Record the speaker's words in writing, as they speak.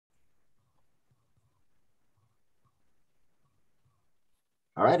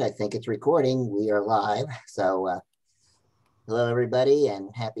All right, I think it's recording. We are live. So hello, everybody, and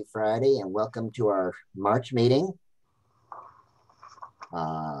happy Friday, and welcome to our March meeting.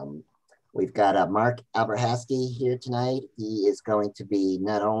 We've got Mark Alberhaski here tonight. He is going to be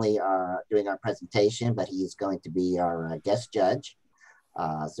not only doing our presentation, but he's going to be our guest judge.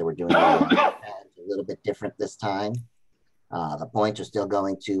 So we're doing a little bit different this time. The points are still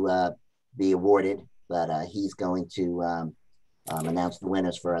going to be awarded, but he's going to announce the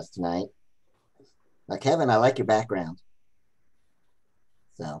winners for us tonight. Kevin, I like your background.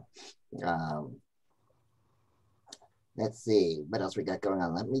 So let's see what else we got going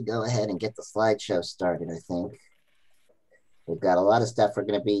on. Let me go ahead and get the slideshow started. I think we've got a lot of stuff we're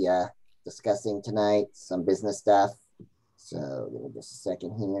going to be discussing tonight, some business stuff. So give me just a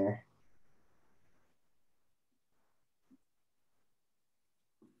second here.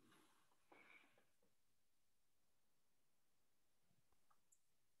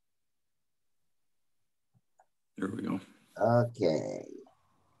 There we go. Okay.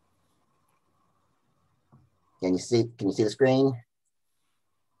 Can you see the screen?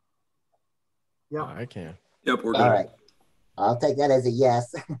 Yeah, I can. Yep, we're good. All right. I'll take that as a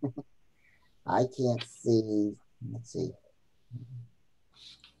yes. I can't see. Let's see.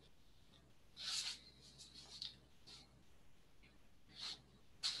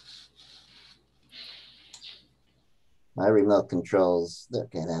 My remote controls.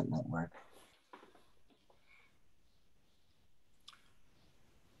 Okay, that might work.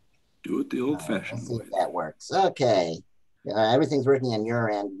 Do it the old-fashioned Let's see way. if that works. Okay. Everything's working on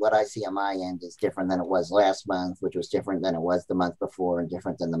your end. What I see on my end is different than it was last month, which was different than it was the month before, and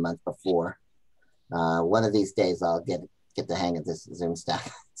different than the month before. One of these days, I'll get the hang of this Zoom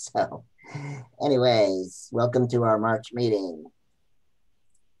stuff. So, anyways, welcome to our March meeting.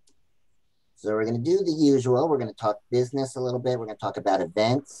 So we're going to do the usual. We're going to talk business a little bit. We're going to talk about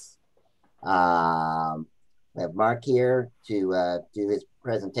events. We have Mark here to do his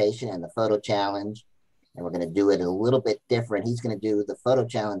presentation and the photo challenge. And we're going to do it a little bit different. He's going to do the photo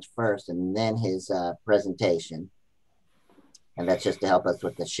challenge first and then his presentation. And that's just to help us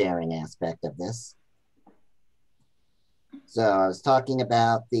with the sharing aspect of this. So I was talking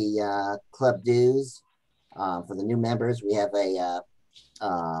about the club dues for the new members. We have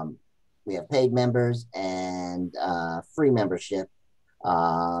we have paid members and free membership.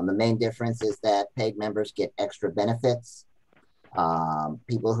 The main difference is that paid members get extra benefits.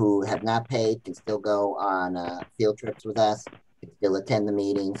 People who have not paid can still go on field trips with us, can still attend the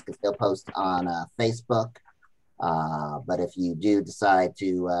meetings, can still post on Facebook. But if you do decide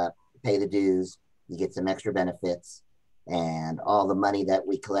to pay the dues, you get some extra benefits. And all the money that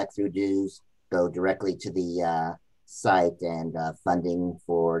we collect through dues go directly to the site and funding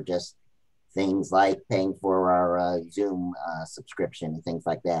for just things like paying for our Zoom subscription and things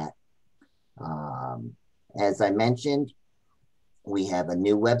like that. As I mentioned, we have a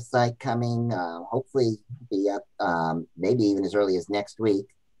new website coming, hopefully be up maybe even as early as next week.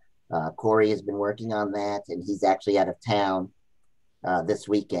 Corey has been working on that, and he's actually out of town this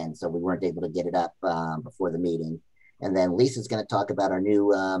weekend, so we weren't able to get it up before the meeting. And then Lisa's going to talk about our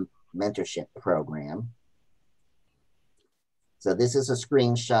new mentorship program. So this is a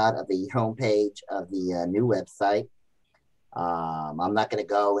screenshot of the homepage of the new website. I'm not going to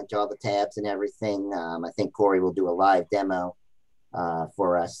go into all the tabs and everything. I think Corey will do a live demo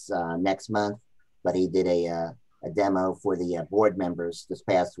for us next month, but he did a demo for the board members this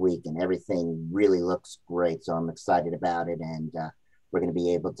past week, and everything really looks great. So I'm excited about it, and we're going to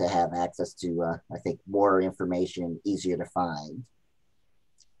be able to have access to, I think, more information, easier to find.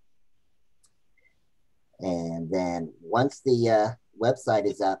 And then once the website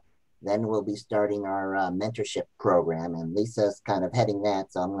is up, then we'll be starting our mentorship program, and Lisa's kind of heading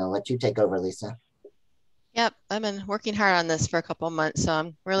that. So I'm going to let you take over, Lisa. Yep, I've been working hard on this for a couple of months, so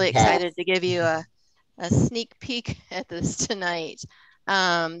I'm really excited to give you a sneak peek at this tonight.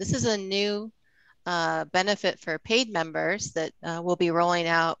 This is a new benefit for paid members that we'll be rolling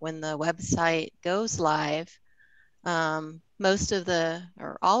out when the website goes live. Most of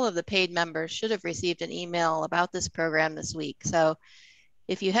or all of the paid members should have received an email about this program this week. So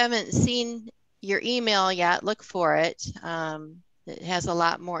if you haven't seen your email yet, look for it. It has a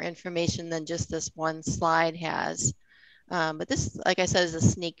lot more information than just this one slide has. But this, like I said, is a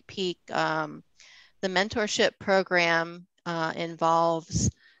sneak peek. The mentorship program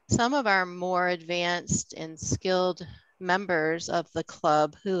involves some of our more advanced and skilled members of the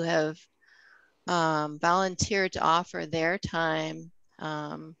club who have volunteered to offer their time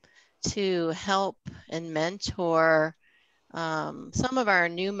to help and mentor some of our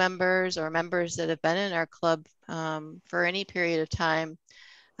new members or members that have been in our club for any period of time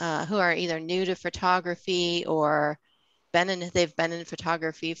who are either new to photography or they've been in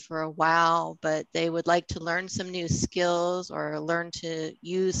photography for a while, but they would like to learn some new skills or learn to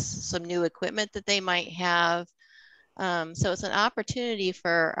use some new equipment that they might have. So it's an opportunity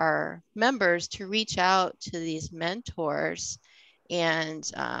for our members to reach out to these mentors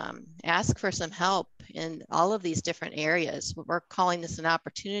and ask for some help in all of these different areas. We're calling this an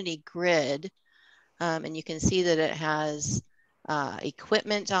opportunity grid. And you can see that it has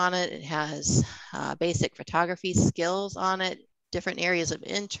equipment on it. It has basic photography skills on it, different areas of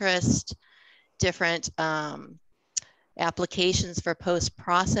interest, different applications for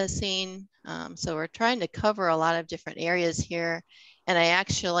post-processing. So we're trying to cover a lot of different areas here. And I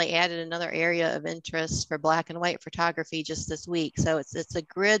actually added another area of interest for black and white photography just this week. So it's a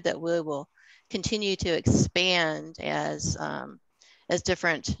grid that we will continue to expand as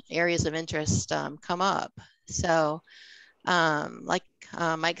different areas of interest come up. So like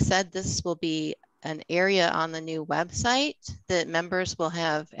Mike said, this will be an area on the new website that members will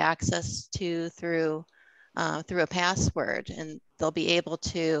have access to through a password, and they'll be able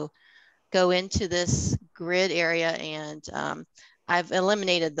to go into this grid area. And I've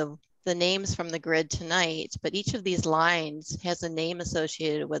eliminated the names from the grid tonight, but each of these lines has a name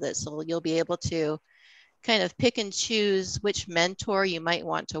associated with it. So you'll be able to kind of pick and choose which mentor you might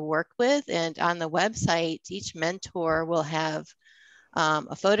want to work with. And on the website, each mentor will have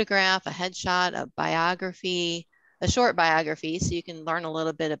a photograph, a headshot, a biography, a short biography, so you can learn a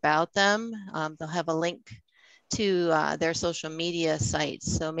little bit about them. They'll have a link to their social media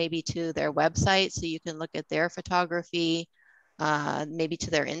sites, so maybe to their website, so you can look at their photography, maybe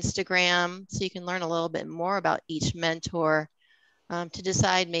to their Instagram, so you can learn a little bit more about each mentor to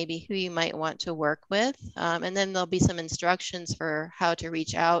decide maybe who you might want to work with. And then there'll be some instructions for how to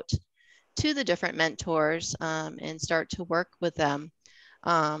reach out to the different mentors and start to work with them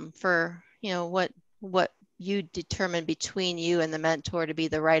for, you know, what you determine between you and the mentor to be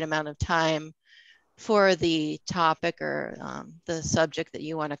the right amount of time for the topic or the subject that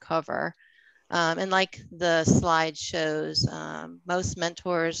you want to cover. And like the slide shows, most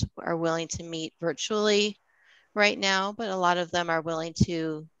mentors are willing to meet virtually right now, but a lot of them are willing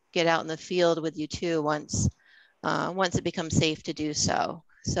to get out in the field with you too once it becomes safe to do so.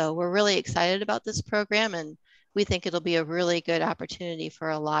 So we're really excited about this program, and we think it'll be a really good opportunity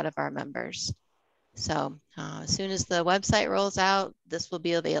for a lot of our members. So as soon as the website rolls out, this will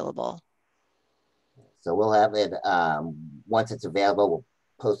be available. So we'll have it, once it's available, we'll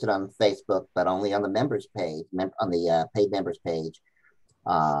post it on Facebook, but only on the members page, on the paid members page.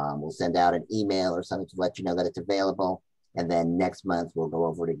 We'll send out an email or something to let you know that it's available. And then next month, we'll go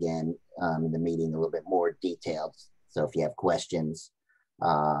over it again in the meeting a little bit more detailed. So if you have questions,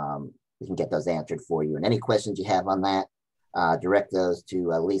 we can get those answered for you. And any questions you have on that, direct those to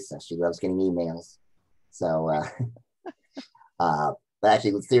Lisa. She loves getting emails. So, but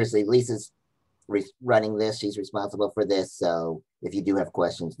actually, seriously, Lisa's running this. She's responsible for this. So if you do have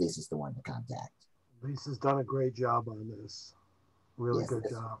questions, Lisa's the one to contact. Lisa's done a great job on this. Really good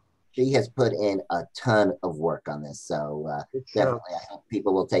job. She has put in a ton of work on this. So definitely, I hope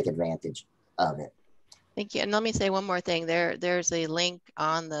people will take advantage of it. Thank you. And let me say one more thing. There's a link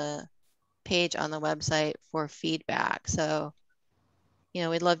on the page on the website for feedback. So, you know,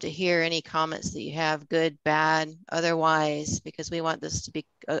 we'd love to hear any comments that you have, good, bad, otherwise, because we want this to be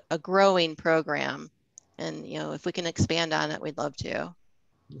a growing program. And, you know, if we can expand on it, we'd love to.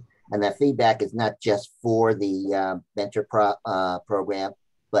 And that feedback is not just for the mentor program,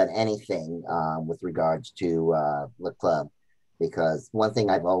 but anything with regards to the club. Because one thing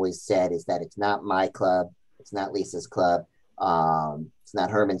I've always said is that it's not my club, it's not Lisa's club, it's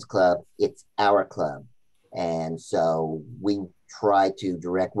not Herman's club, it's our club. And so we try to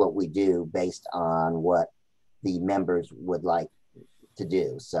direct what we do based on what the members would like to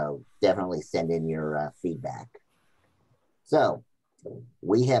do. So definitely send in your feedback. So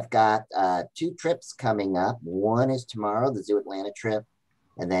we have got 2 trips coming up. One is tomorrow, the Zoo Atlanta trip.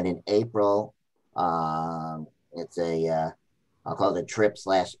 And then in April, it's a, I'll call it a trip /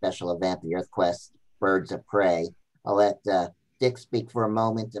 special event, the EarthQuest Birds of Prey. I'll let Dick speak for a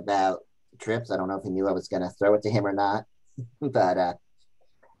moment about trips. I don't know if he knew I was going to throw it to him or not, but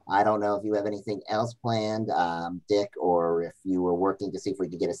I don't know if you have anything else planned, Dick, or if you were working to see if we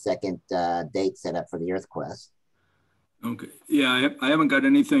could get a second date set up for the EarthQuest. Okay. Yeah, I haven't got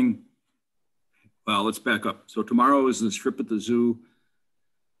anything. Well, let's back up. So tomorrow is this trip at the zoo.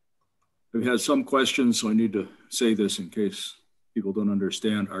 We've had some questions, so I need to say this in case people don't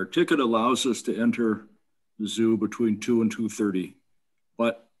understand. Our ticket allows us to enter the zoo between 2 and 2:30,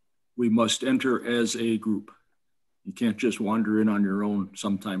 but we must enter as a group. You can't just wander in on your own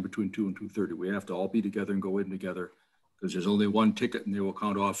sometime between 2 and 2:30. We have to all be together and go in together because there's only one ticket and they will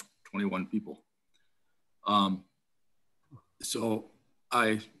count off 21 people. So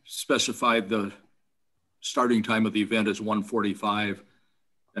I specified the starting time of the event as 1:45,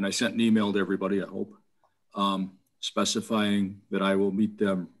 and I sent an email to everybody, I hope, specifying that I will meet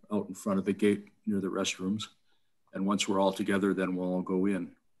them out in front of the gate near the restrooms. And once we're all together, then we'll all go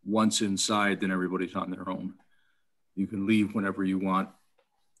in. Once inside, then everybody's on their own. You can leave whenever you want,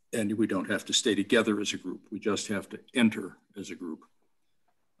 and we don't have to stay together as a group. We just have to enter as a group.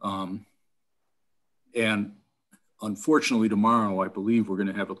 And unfortunately, tomorrow, I believe we're going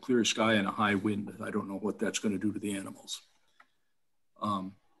to have a clear sky and a high wind. I don't know what that's going to do to the animals.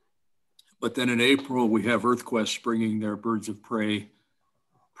 But then in April, we have EarthQuest bringing their birds of prey,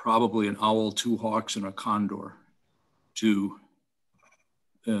 probably an owl, 2 hawks, and a condor to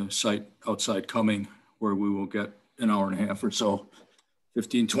a site outside Cumming, where we will get an hour and a half or so,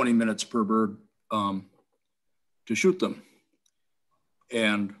 15, 20 minutes per bird to shoot them.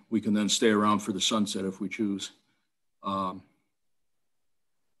 And we can then stay around for the sunset if we choose.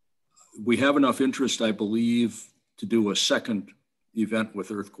 We have enough interest, I believe, to do a second event with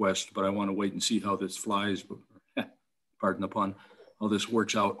EarthQuest, but I want to wait and see how this flies, pardon the pun, how this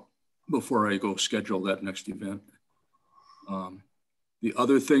works out before I go schedule that next event. The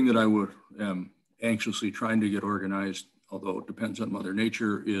other thing that I am anxiously trying to get organized, although it depends on Mother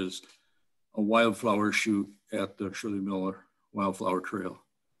Nature, is a wildflower shoot at the Shirley Miller Wildflower Trail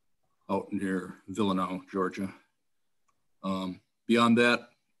out near Villanelle, Georgia. Beyond that,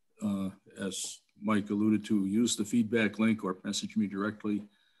 as Mike alluded to, use the feedback link or message me directly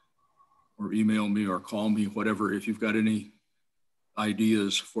or email me or call me, whatever, if you've got any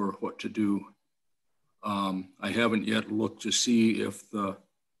ideas for what to do. I haven't yet looked to see if the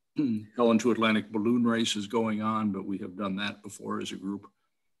Helen to Atlantic balloon race is going on, but we have done that before as a group.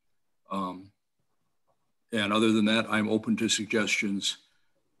 And other than that, I'm open to suggestions.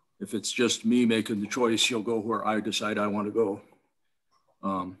 If it's just me making the choice, you'll go where I decide I want to go.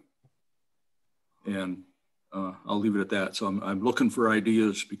 I'll leave it at that. So I'm looking for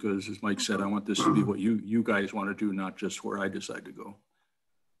ideas because, as Mike said, I want this to be what you guys want to do, not just where I decide to go.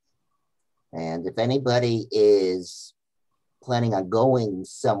 And if anybody is planning on going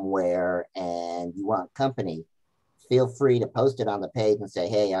somewhere and you want company, feel free to post it on the page and say,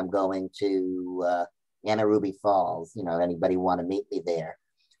 hey, I'm going to Anna Ruby Falls. You know, anybody want to meet me there?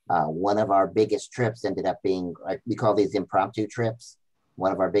 One of our biggest trips ended up being, we call these impromptu trips.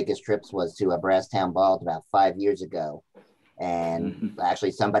 One of our biggest trips was to a Brasstown Bald about 5 years ago. And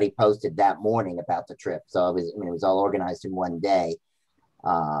actually somebody posted that morning about the trip. So it was all organized in one day.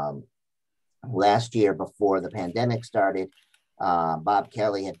 Last year, before the pandemic started, Bob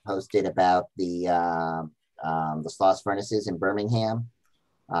Kelly had posted about the Sloss Furnaces in Birmingham,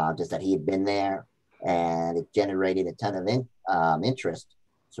 just that he had been there, and it generated a ton of interest.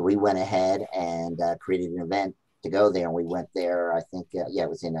 So we went ahead and created an event to go there, and we went there, I think, it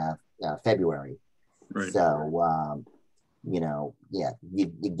was in February. Right. So, you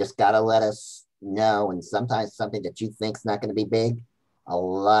just got to let us know, and sometimes something that you think's not going to be big, a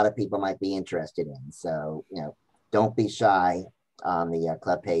lot of people might be interested in. So, don't be shy on the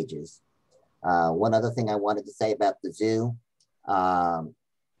club pages. One other thing I wanted to say about the zoo,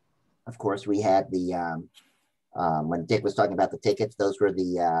 of course, we had the, when Dick was talking about the tickets, those were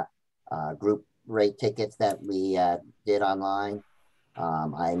the group rate tickets that we did online.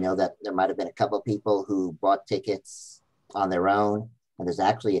 I know that there might have been a couple of people who bought tickets on their own, and there's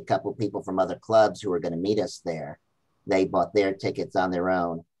actually a couple of people from other clubs who are going to meet us there. They bought their tickets on their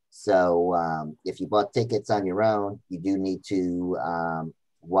own. So if you bought tickets on your own, you do need to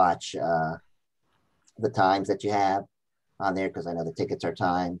watch the times that you have on there, because I know the tickets are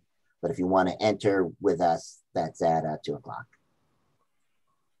timed. But if you want to enter with us, that's at 2 o'clock.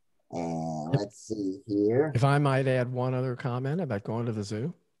 And let's see here. If I might add one other comment about going to the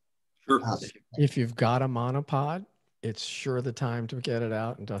zoo. Sure. If you've got a monopod, it's sure the time to get it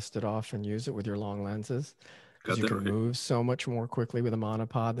out and dust it off and use it with your long lenses, because you can move so much more quickly with a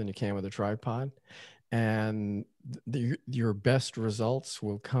monopod than you can with a tripod. And your best results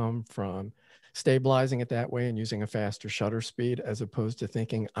will come from stabilizing it that way and using a faster shutter speed, as opposed to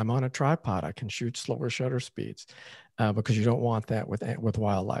thinking, I'm on a tripod, I can shoot slower shutter speeds, because you don't want that with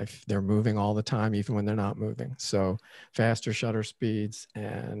wildlife. They're moving all the time, even when they're not moving. So faster shutter speeds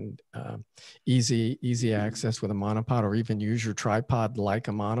and easy access with a monopod, or even use your tripod like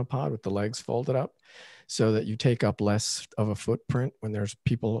a monopod with the legs folded up, so that you take up less of a footprint when there's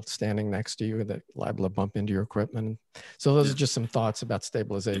people standing next to you that liable to bump into your equipment. So those are just some thoughts about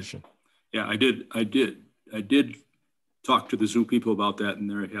stabilization. Yeah, I did talked to the zoo people about that, and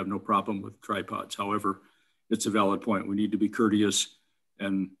they have no problem with tripods. However, it's a valid point. We need to be courteous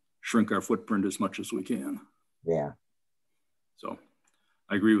and shrink our footprint as much as we can. Yeah. So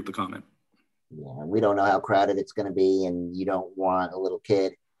I agree with the comment. Yeah, we don't know how crowded it's going to be, and you don't want a little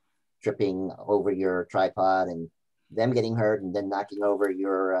kid tripping over your tripod and them getting hurt, and then knocking over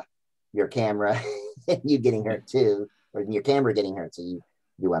your camera and you getting hurt too, or your camera getting hurt. So you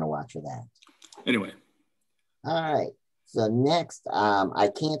want to watch for that. Anyway. All right. So next, I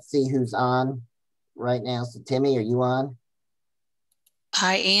can't see who's on right now. So Timmy, are you on?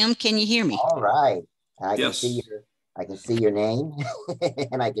 I am. Can you hear me? All right. I Yes. can see your name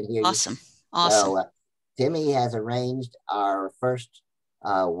and I can hear Awesome. you. Awesome. So Timmy has arranged our first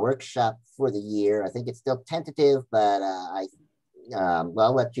workshop for the year. I think it's still tentative, but well,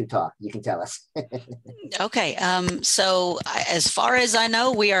 I'll let you talk. You can tell us. Okay. So as far as I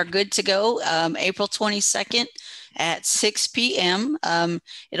know, we are good to go. April 22nd at 6 p.m.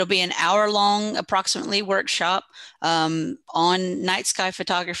 It'll be an hour-long, approximately, workshop on night sky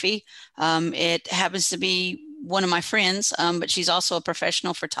photography. It happens to be one of my friends, but she's also a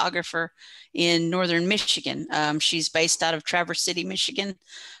professional photographer in Northern Michigan. She's based out of Traverse City, Michigan.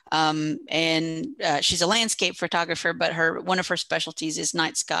 And she's a landscape photographer, but one of her specialties is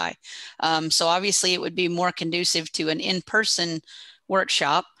night sky. So obviously it would be more conducive to an in-person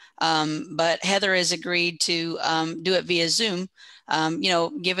workshop. But Heather has agreed to do it via Zoom,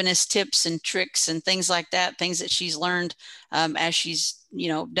 giving us tips and tricks and things like that, things that she's learned as she's,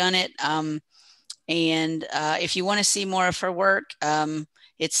 done it. And if you want to see more of her work,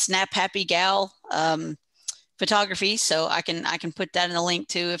 it's Snap Happy Gal photography. So I can put that in the link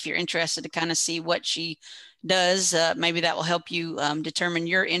too, if you're interested to kind of see what she does. Maybe that will help you determine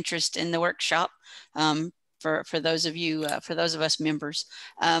your interest in the workshop. For those of you, for those of us members.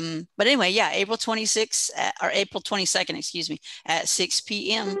 But anyway, yeah, April 26th or April 22nd, excuse me, at 6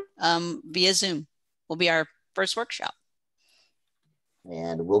 p.m. Via Zoom will be our first workshop.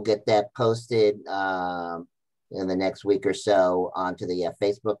 And we'll get that posted in the next week or so onto the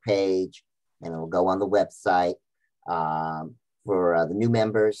Facebook page, and it'll go on the website. For the new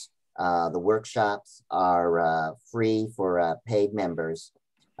members, the workshops are free for paid members.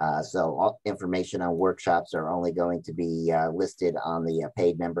 So all information on workshops are only going to be listed on the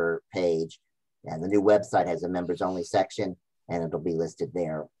paid member page. And the new website has a members only section, and it'll be listed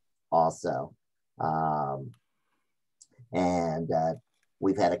there also.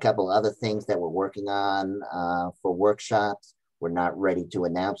 We've had a couple other things that we're working on for workshops. We're not ready to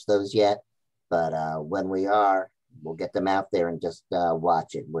announce those yet, but when we are, we'll get them out there and just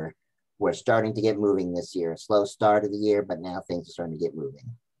watch it. We're starting to get moving this year. A slow start of the year, but now things are starting to get moving.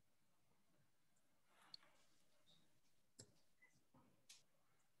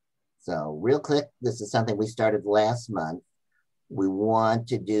 So real quick, this is something we started last month. We want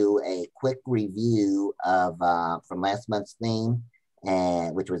to do a quick review of from last month's theme,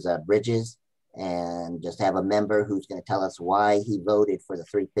 and which was bridges, and just have a member who's going to tell us why he voted for the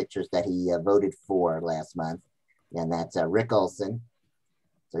 3 pictures that he voted for last month. And that's Rick Olson.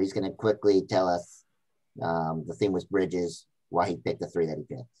 So he's going to quickly tell us the theme was bridges, why he picked the 3 that he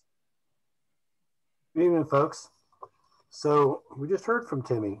picked. Good evening, folks. So we just heard from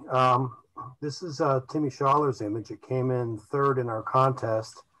Timmy. This is Timmy Schaller's image. It came in 3rd in our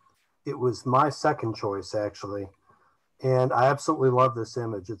contest. It was my second choice, actually. And I absolutely love this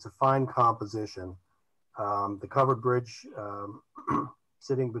image. It's a fine composition. The covered bridge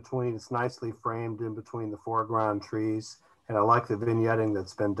sitting between, it's nicely framed in between the foreground trees. And I like the vignetting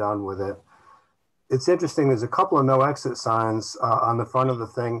that's been done with it. It's interesting, there's a couple of no exit signs on the front of the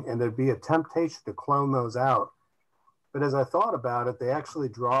thing, and there'd be a temptation to clone those out. But as I thought about it, they actually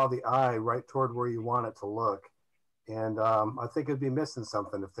draw the eye right toward where you want it to look. And I think it'd be missing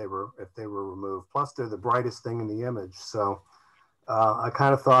something if they were removed. Plus, they're the brightest thing in the image. So I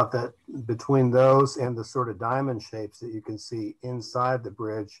kind of thought that between those and the sort of diamond shapes that you can see inside the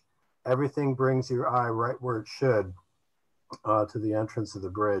bridge, everything brings your eye right where it should to the entrance of the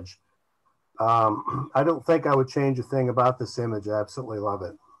bridge. I don't think I would change a thing about this image. I absolutely love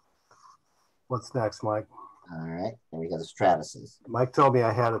it. What's next, Mike? All right, and we got this Travis's. Mike told me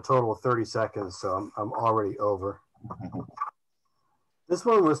I had a total of 30 seconds, so I'm already over. This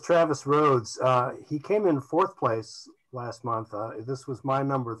one was Travis Rhodes. He came in 4th place last month. This was my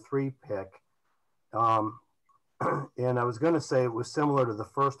number 3 pick. And I was going to say it was similar to the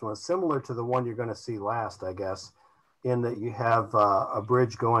first one, similar to the one you're going to see last, I guess, in that you have a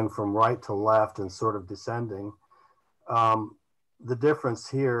bridge going from right to left and sort of descending. The difference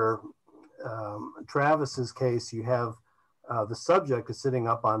here, Travis's case, you have the subject is sitting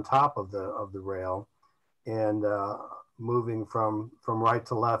up on top of the rail, and moving from right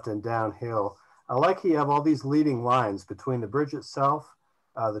to left and downhill. I like you have all these leading lines between the bridge itself.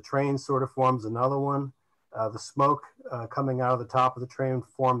 The train sort of forms another one. The smoke coming out of the top of the train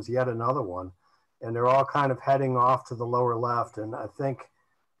forms yet another one. And they're all kind of heading off to the lower left. And I think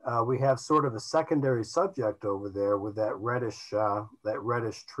we have sort of a secondary subject over there with that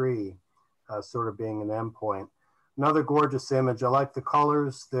reddish tree sort of being an endpoint. Another gorgeous image. I like the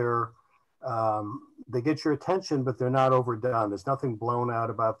colors. They get your attention, but they're not overdone. There's nothing blown out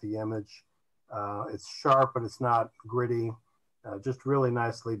about the image. It's sharp, but it's not gritty. Just really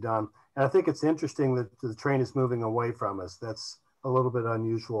nicely done. And I think it's interesting that the train is moving away from us. That's a little bit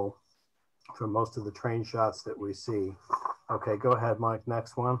unusual for most of the train shots that we see. Okay, go ahead, Mike.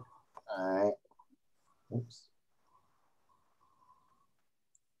 Next one. All right. Oops.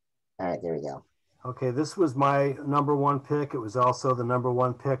 All right, there we go. Okay, this was my #1 pick. It was also the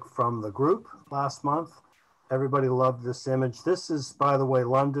 #1 pick from the group last month. Everybody loved this image. This is, by the way,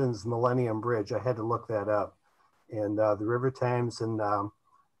 London's Millennium Bridge. I had to look that up. And the River Thames, and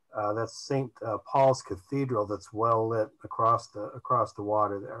that's St. Paul's Cathedral that's well lit across the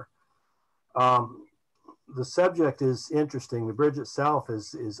water there. The subject is interesting. The bridge itself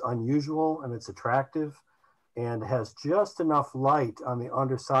is unusual and it's attractive and has just enough light on the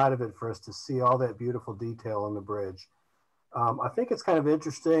underside of it for us to see all that beautiful detail on the bridge. I think it's kind of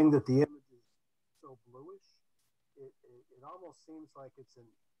interesting that the image is so bluish. It almost seems like it's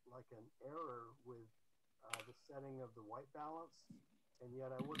like an error with the setting of the white balance, and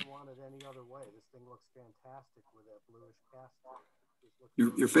yet I wouldn't want it any other way. This thing looks fantastic with that bluish cast.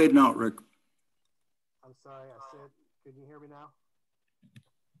 You're fading out, Rick. I'm sorry, I said, can you hear me now?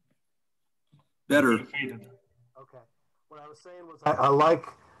 Better. Okay. What I was saying was I like,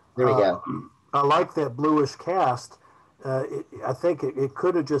 There we go. I like that bluish cast. I think it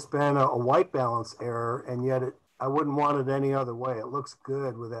could have just been a white balance error, and yet I wouldn't want it any other way. It looks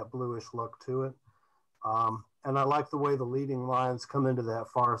good with that bluish look to it. And I like the way the leading lines come into that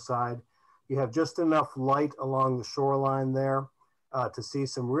far side. You have just enough light along the shoreline there to see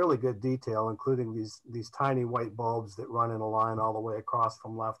some really good detail, including these tiny white bulbs that run in a line all the way across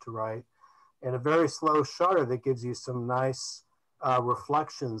from left to right. And a very slow shutter that gives you some nice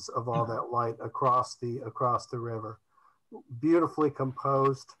reflections of all that light across the river. Beautifully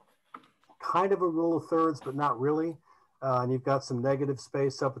composed, kind of a rule of thirds, but not really. And you've got some negative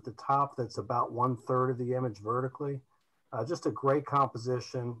space up at the top that's about 1/3 of the image vertically. Just a great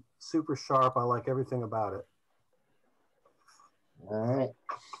composition, super sharp. I like everything about it. All right.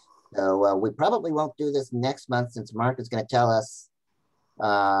 So we probably won't do this next month since Mark is going to tell us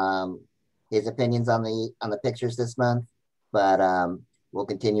his opinions on the pictures this month, but we'll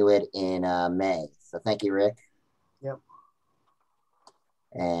continue it in May. So thank you, Rick. Yep.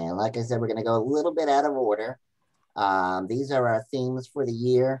 And like I said, we're going to go a little bit out of order. These are our themes for the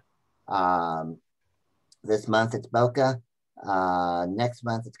year. This month it's Boca. Next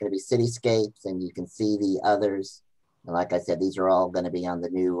month it's going to be cityscapes, and you can see the others. And like I said, these are all going to be on the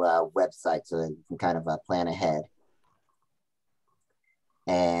new website, so you can kind of plan ahead.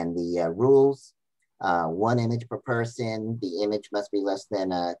 And the rules, 1 image per person. The image must be less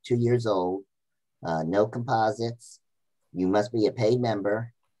than 2 years old. No composites. You must be a paid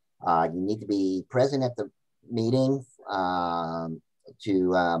member. You need to be present at the meeting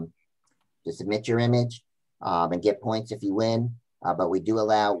to submit your image and get points if you win. But we do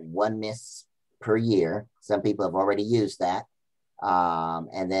allow 1 miss per year. Some people have already used that.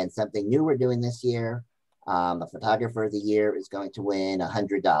 And then something new we're doing this year, the photographer of the year is going to win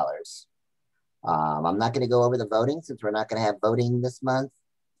 $100. I'm not going to go over the voting since we're not going to have voting this month,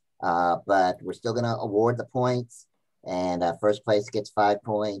 but we're still going to award the points. And first place gets 5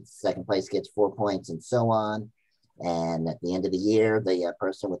 points, second place gets 4 points, and so on. And at the end of the year, the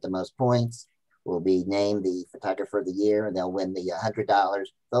person with the most points will be named the photographer of the year, and they'll win the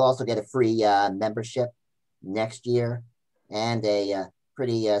 $100. They'll also get a free membership next year and a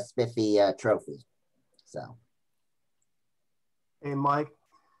pretty spiffy trophy. So. Hey, Mike.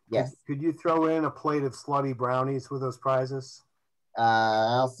 Yes. Could you throw in a plate of slutty brownies with those prizes?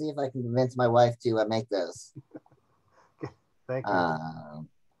 I'll see if I can convince my wife to make those. Thank you. Come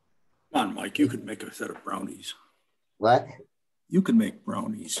on, Mike, you could make a set of brownies. What? You can make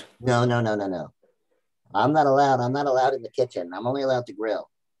brownies. No. I'm not allowed in the kitchen. I'm only allowed to grill.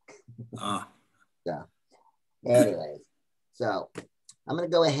 So, anyways, so I'm going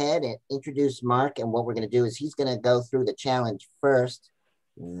to go ahead and introduce Mark. And what we're going to do is he's going to go through the challenge first.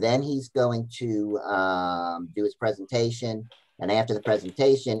 Then he's going to do his presentation. And after the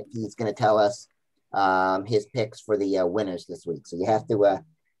presentation, he's going to tell us his picks for the winners this week. So you have to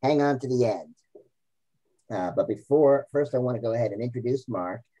hang on to the end. But first I want to go ahead and introduce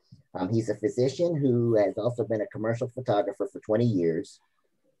Mark. He's a physician who has also been a commercial photographer for 20 years.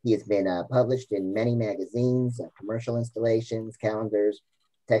 He has been published in many magazines, commercial installations, calendars,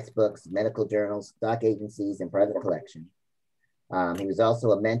 textbooks, medical journals, stock agencies, and private collection. He was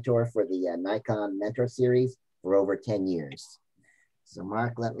also a mentor for the Nikon Mentor Series for over 10 years. So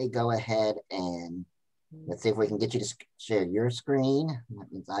Mark, let me go ahead and let's see if we can get you to share your screen.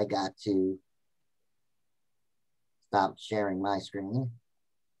 That means I got to stop sharing my screen.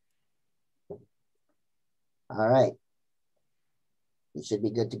 All right. You should be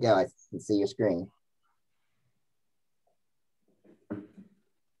good to go. I can see your screen.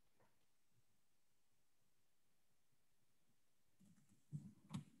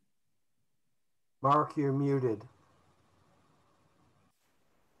 Mark, you're muted.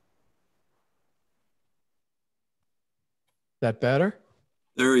 That better?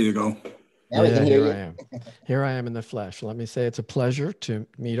 There you go. Now we can hear you. I am. Here I am in the flesh. Let me say it's a pleasure to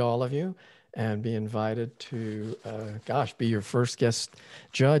meet all of you and be invited to, be your first guest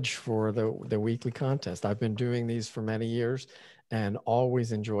judge for the weekly contest. I've been doing these for many years and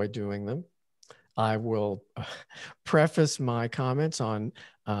always enjoy doing them. I will preface my comments on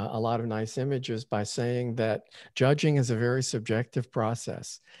a lot of nice images by saying that judging is a very subjective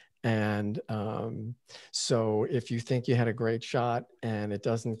process. And so if you think you had a great shot and it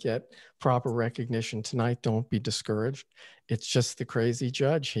doesn't get proper recognition tonight, don't be discouraged. It's just the crazy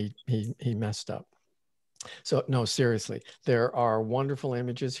judge. He messed up. So no, seriously, there are wonderful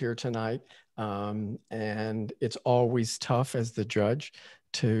images here tonight. And it's always tough as the judge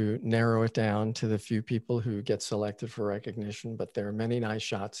to narrow it down to the few people who get selected for recognition, but there are many nice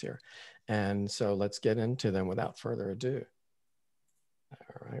shots here. And so let's get into them without further ado.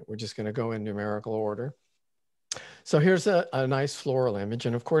 All right, we're just going to go in numerical order. So here's a nice floral image.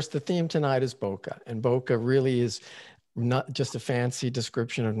 And of course, the theme tonight is bokeh. And bokeh really is not just a fancy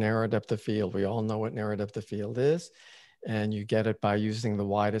description of narrow depth of field. We all know what narrow depth of field is. And you get it by using the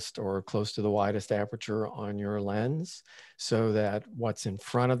widest or close to the widest aperture on your lens so that what's in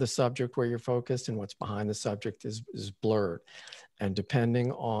front of the subject where you're focused and what's behind the subject is blurred. And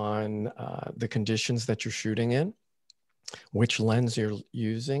depending on the conditions that you're shooting in, which lens you're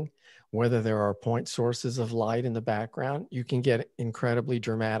using, whether there are point sources of light in the background, you can get incredibly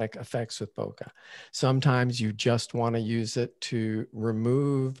dramatic effects with bokeh. Sometimes you just want to use it to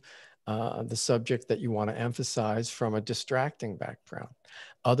remove the subject that you want to emphasize from a distracting background.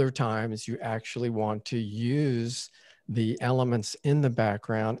 Other times you actually want to use the elements in the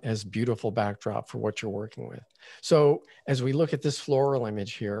background as beautiful backdrop for what you're working with. So as we look at this floral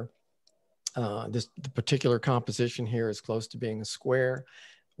image here, the particular composition here is close to being a square.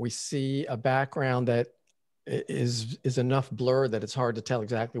 We see a background that is enough blur that it's hard to tell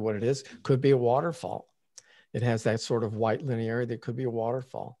exactly what it is. Could be a waterfall. It has that sort of white linearity that could be a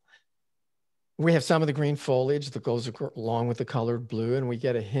waterfall. We have some of the green foliage that goes along with the colored blue, and we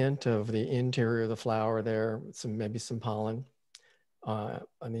get a hint of the interior of the flower there, maybe some pollen on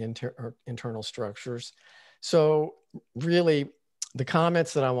the internal structures. So really, the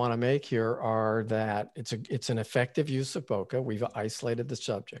comments that I want to make here are that it's an effective use of bokeh. We've isolated the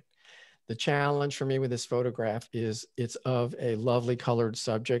subject. The challenge for me with this photograph is it's of a lovely colored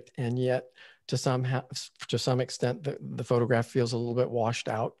subject, and yet to some extent, the photograph feels a little bit washed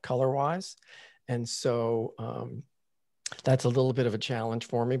out color-wise. And so that's a little bit of a challenge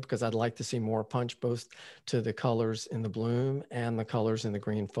for me because I'd like to see more punch both to the colors in the bloom and the colors in the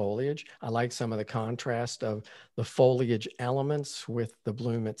green foliage. I like some of the contrast of the foliage elements with the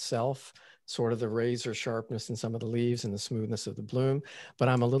bloom itself, sort of the razor sharpness in some of the leaves and the smoothness of the bloom. But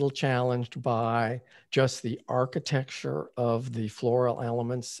I'm a little challenged by just the architecture of the floral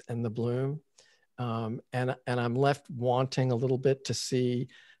elements and the bloom. And I'm left wanting a little bit to see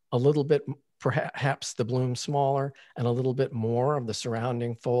a little bit perhaps the bloom smaller and a little bit more of the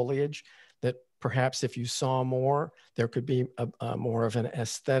surrounding foliage, that perhaps if you saw more, there could be a more of an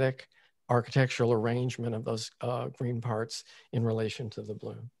aesthetic architectural arrangement of those green parts in relation to the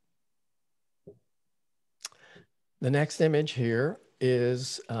bloom. The next image here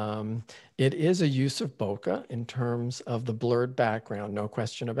is, it is a use of bokeh in terms of the blurred background, no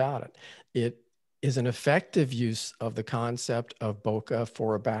question about it. It is an effective use of the concept of bokeh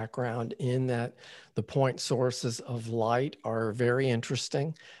for a background in that the point sources of light are very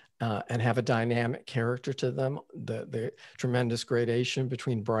interesting and have a dynamic character to them. The tremendous gradation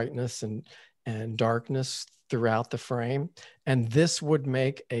between brightness and darkness throughout the frame. And this would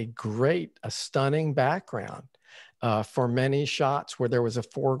make a stunning background for many shots where there was a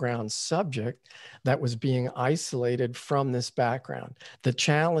foreground subject that was being isolated from this background. The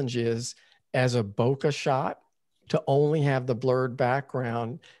challenge is, as a bokeh shot, to only have the blurred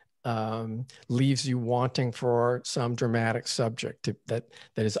background leaves you wanting for some dramatic subject that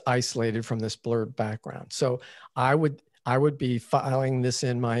is isolated from this blurred background. So I would be filing this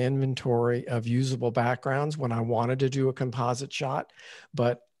in my inventory of usable backgrounds when I wanted to do a composite shot,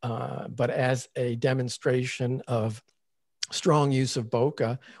 but as a demonstration of strong use of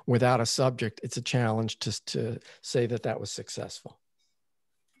bokeh without a subject, it's a challenge to say that that was successful.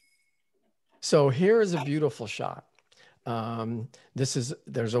 So here is a beautiful shot.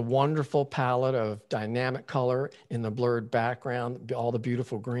 There's a wonderful palette of dynamic color in the blurred background, all the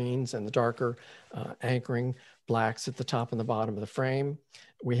beautiful greens and the darker anchoring blacks at the top and the bottom of the frame.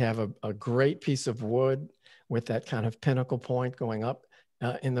 We have a great piece of wood with that kind of pinnacle point going up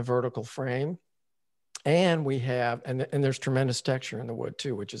in the vertical frame. And we have, and there's tremendous texture in the wood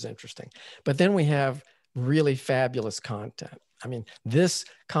too, which is interesting. But then we have really fabulous content. I mean, this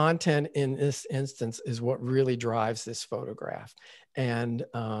content in this instance is what really drives this photograph. And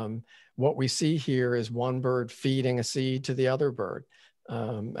what we see here is one bird feeding a seed to the other bird.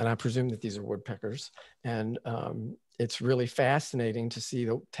 And I presume that these are woodpeckers. And it's really fascinating to see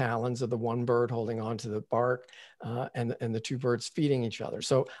the talons of the one bird holding onto the bark and the two birds feeding each other.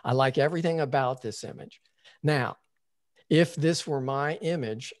 So I like everything about this image. Now, if this were my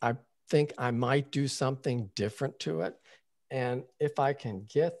image, I think I might do something different to it. And if I can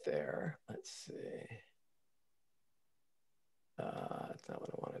get there, let's see. That's not what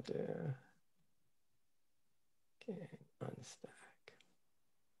I want to do. Okay, unstack.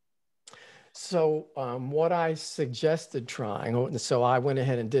 So what I suggested trying, so I went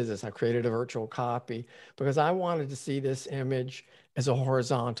ahead and did this. I created a virtual copy because I wanted to see this image as a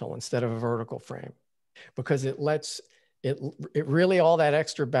horizontal instead of a vertical frame, because it lets it really, all that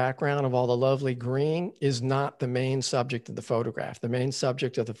extra background of all the lovely green is not the main subject of the photograph. The main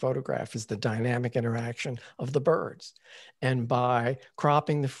subject of the photograph is the dynamic interaction of the birds. And by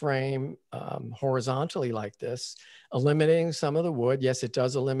cropping the frame horizontally like this, eliminating some of the wood, yes, it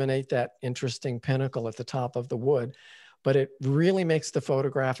does eliminate that interesting pinnacle at the top of the wood, but it really makes the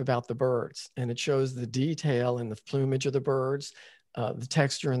photograph about the birds. And it shows the detail in the plumage of the birds, the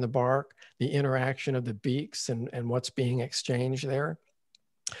texture in the bark, the interaction of the beaks and what's being exchanged there.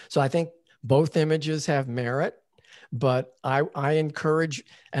 So I think both images have merit, but I encourage,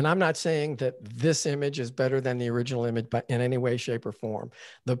 and I'm not saying that this image is better than the original image, but in any way, shape, or form.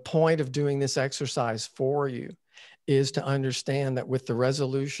 The point of doing this exercise for you is to understand that with the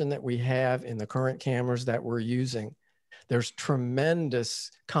resolution that we have in the current cameras that we're using, there's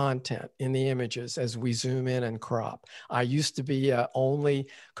tremendous content in the images as we zoom in and crop. I used to be only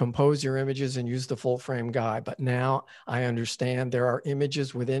compose your images and use the full frame guide, but now I understand there are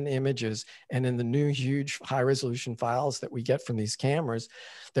images within images, and in the new huge high resolution files that we get from these cameras,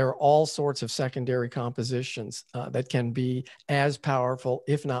 there are all sorts of secondary compositions that can be as powerful,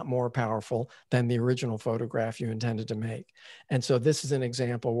 if not more powerful, than the original photograph you intended to make. And so this is an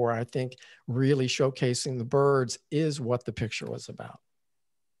example where I think really showcasing the birds is what the picture was about.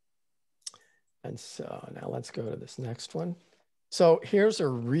 And so now let's go to this next one. So here's a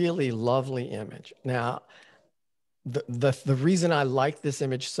really lovely image. Now, the reason I like this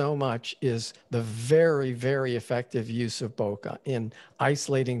image so much is the very, very effective use of bokeh in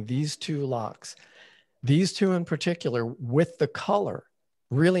isolating these two locks. These two in particular, with the color,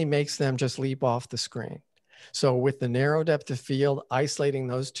 really makes them just leap off the screen. So with the narrow depth of field, isolating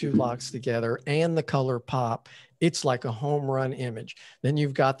those two locks together and the color pop, it's like a home run image. Then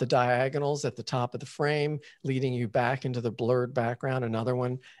you've got the diagonals at the top of the frame, leading you back into the blurred background. Another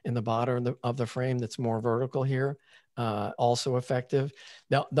one in the bottom of the frame that's more vertical here, also effective.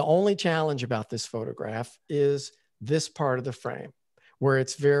 Now, the only challenge about this photograph is this part of the frame where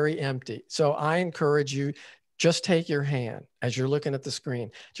it's very empty. So I encourage you, just take your hand as you're looking at the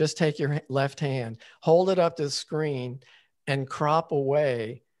screen, just take your left hand, hold it up to the screen and crop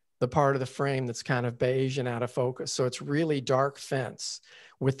away the part of the frame that's kind of beige and out of focus. So it's really dark fence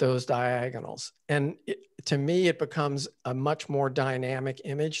with those diagonals. And to me, it becomes a much more dynamic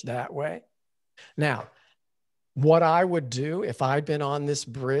image that way. Now, what I would do if I'd been on this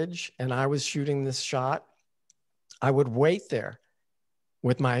bridge and I was shooting this shot, I would wait there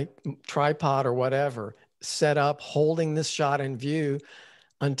with my tripod or whatever, set up, holding this shot in view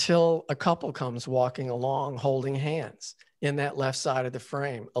until a couple comes walking along holding hands in that left side of the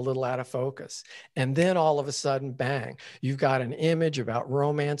frame, a little out of focus. And then all of a sudden, bang, you've got an image about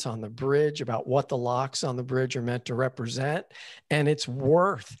romance on the bridge, about what the locks on the bridge are meant to represent. And it's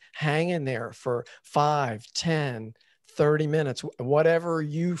worth hanging there for 5, 10, 30 minutes, whatever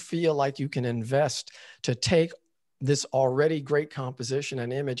you feel like you can invest to take this already great composition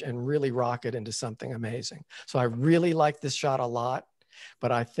and image and really rock it into something amazing. So I really like this shot a lot,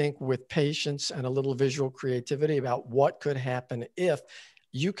 but I think with patience and a little visual creativity about what could happen if,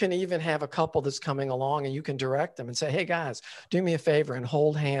 you can even have a couple that's coming along and you can direct them and say, hey guys, do me a favor and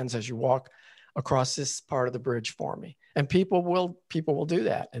hold hands as you walk across this part of the bridge for me. And people will do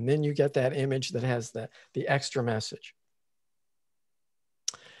that. And then you get that image that has the extra message.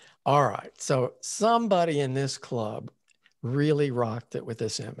 All right, so somebody in this club really rocked it with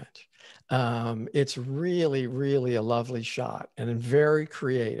this image. It's really, really a lovely shot and very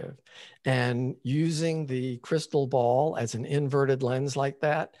creative. And using the crystal ball as an inverted lens like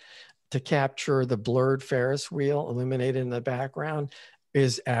that to capture the blurred Ferris wheel illuminated in the background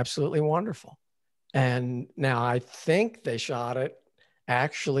is absolutely wonderful. And now I think they shot it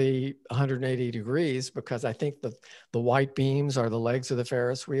actually 180 degrees, because I think the white beams are the legs of the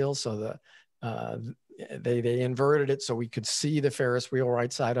Ferris wheel. So they inverted it so we could see the Ferris wheel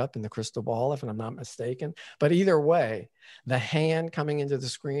right side up in the crystal ball, if I'm not mistaken. But either way, the hand coming into the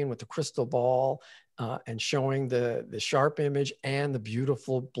screen with the crystal ball and showing the sharp image and the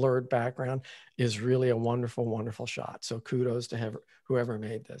beautiful blurred background is really a wonderful, wonderful shot. So kudos to whoever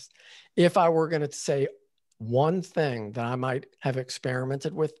made this. If I were going to say one thing that I might have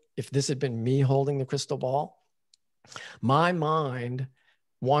experimented with, if this had been me holding the crystal ball, my mind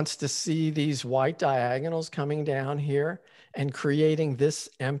wants to see these white diagonals coming down here and creating this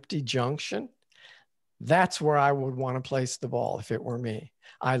empty junction. That's where I would want to place the ball if it were me.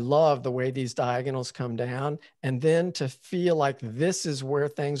 I love the way these diagonals come down, and then to feel like this is where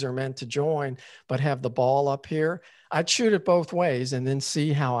things are meant to join, but have the ball up here. I'd shoot it both ways and then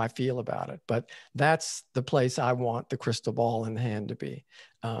see how I feel about it. But that's the place I want the crystal ball in the hand to be.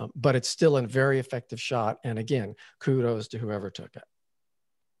 But it's still a very effective shot. And again, kudos to whoever took it.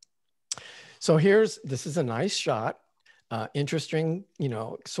 So this is a nice shot. Interesting,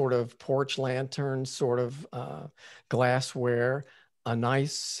 sort of porch lantern, sort of glassware, a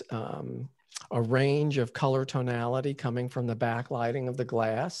nice, a range of color tonality coming from the backlighting of the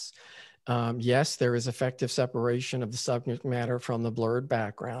glass. Yes, there is effective separation of the subject matter from the blurred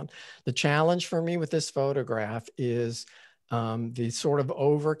background. The challenge for me with this photograph is the sort of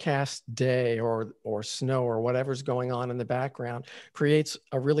overcast day or snow or whatever's going on in the background creates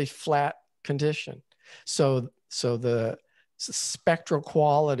a really flat condition. So the spectral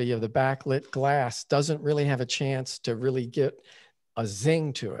quality of the backlit glass doesn't really have a chance to really get a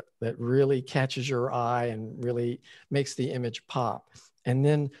zing to it that really catches your eye and really makes the image pop. And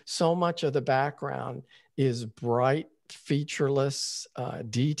then so much of the background is bright, featureless,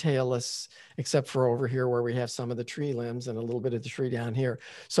 detailless, except for over here where we have some of the tree limbs and a little bit of the tree down here.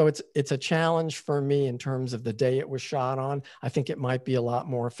 So it's a challenge for me in terms of the day it was shot on. I think it might be a lot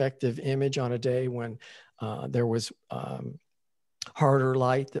more effective image on a day when there was harder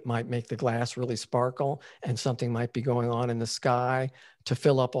light that might make the glass really sparkle, and something might be going on in the sky to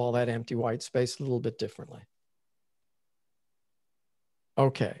fill up all that empty white space a little bit differently.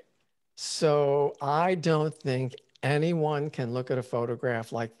 Okay, so I don't think anyone can look at a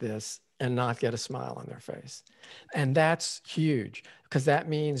photograph like this and not get a smile on their face. And that's huge, because that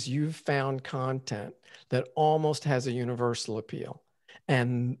means you've found content that almost has a universal appeal.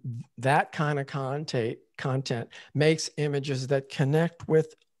 And that kind of content makes images that connect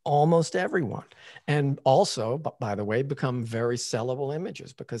with almost everyone. And also, by the way, become very sellable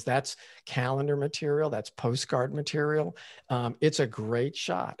images, because that's calendar material, that's postcard material. It's a great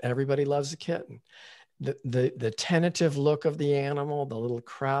shot. Everybody loves a kitten. The tentative look of the animal, the little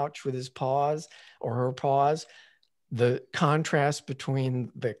crouch with his paws or her paws, the contrast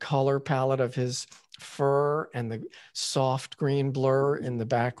between the color palette of his fur and the soft green blur in the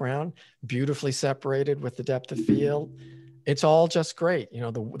background, beautifully separated with the depth of field. It's all just great.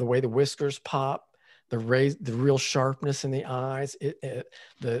 The way the whiskers pop, the real sharpness in the eyes,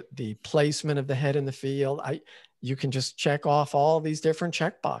 the placement of the head in the field. You can just check off all these different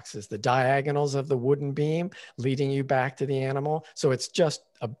check boxes, the diagonals of the wooden beam leading you back to the animal. So it's just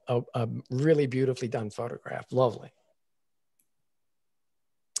a really beautifully done photograph. Lovely.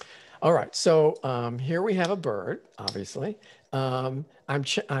 All right, so here we have a bird, obviously.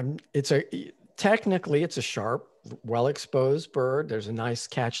 Technically it's a sharp, well-exposed bird. There's a nice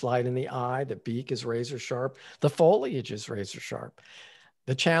catch light in the eye. The beak is razor sharp. The foliage is razor sharp.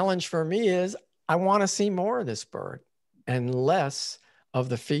 The challenge for me is I want to see more of this bird and less of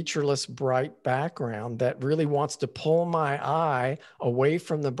the featureless bright background that really wants to pull my eye away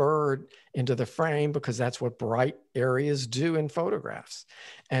from the bird into the frame, because that's what bright areas do in photographs.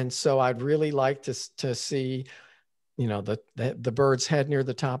 And so I'd really like to see you know, the bird's head near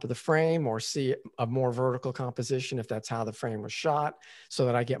the top of the frame, or see a more vertical composition if that's how the frame was shot, so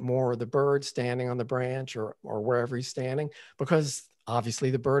that I get more of the bird standing on the branch or wherever he's standing, because obviously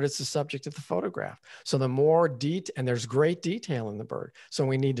the bird is the subject of the photograph. So the more and there's great detail in the bird. So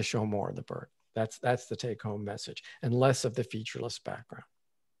we need to show more of the bird. That's the take home message, and less of the featureless background.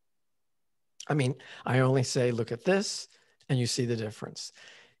 I mean, I only say, look at this and you see the difference.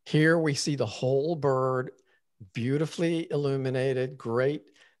 Here we see the whole bird, beautifully illuminated, great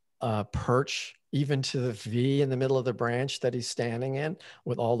perch, even to the V in the middle of the branch that he's standing in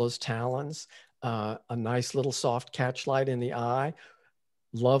with all those talons, a nice little soft catch light in the eye,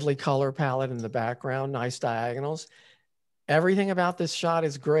 lovely color palette in the background, nice diagonals. Everything about this shot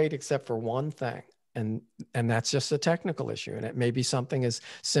is great except for one thing. And that's just a technical issue. And it may be something as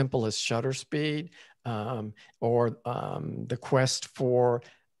simple as shutter speed, or the quest for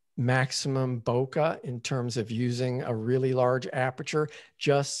maximum bokeh in terms of using a really large aperture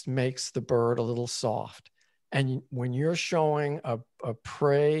just makes the bird a little soft. And when you're showing a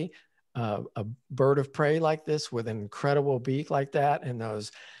prey, a bird of prey like this with an incredible beak like that and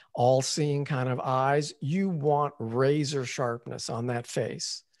those all-seeing kind of eyes, you want razor sharpness on that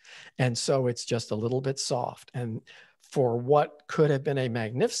face. And so it's just a little bit soft. And for what could have been a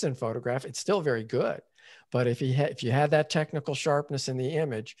magnificent photograph, it's still very good. But if you had that technical sharpness in the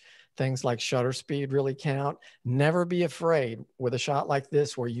image, things like shutter speed really count. Never be afraid with a shot like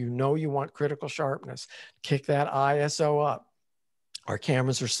this where you know you want critical sharpness. Kick that ISO up. Our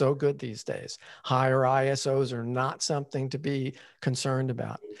cameras are so good these days. Higher ISOs are not something to be concerned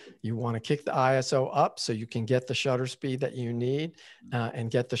about. You want to kick the ISO up so you can get the shutter speed that you need and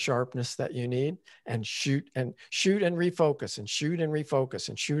get the sharpness that you need, and shoot and refocus and shoot and refocus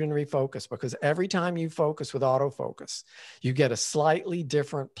and shoot and refocus, because every time you focus with autofocus, you get a slightly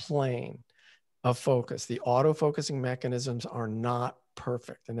different plane of focus. The autofocusing mechanisms are not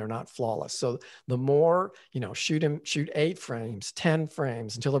perfect and they're not flawless. So the more, you know, shoot 8 frames, 10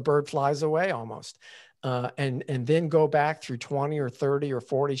 frames until the bird flies away almost. And then go back through 20 or 30 or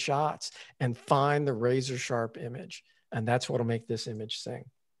 40 shots and find the razor sharp image. And that's what'll make this image sing.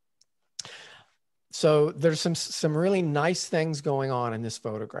 So there's some really nice things going on in this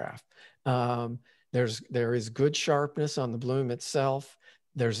photograph. There is good sharpness on the bloom itself.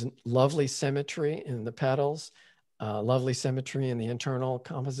 There's lovely symmetry in the petals, lovely symmetry in the internal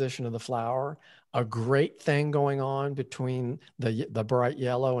composition of the flower. A great thing going on between the bright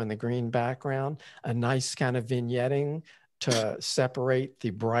yellow and the green background, a nice kind of vignetting to separate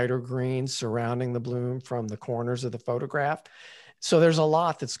the brighter green surrounding the bloom from the corners of the photograph. So there's a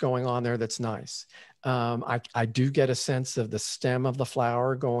lot that's going on there that's nice. I do get a sense of the stem of the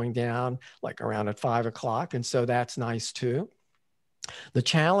flower going down like around at 5 o'clock. And so that's nice too. The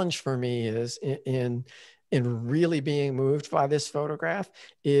challenge for me is in really being moved by this photograph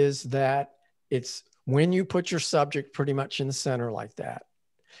is that it's when you put your subject pretty much in the center like that,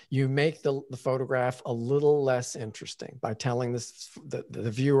 you make the photograph a little less interesting by telling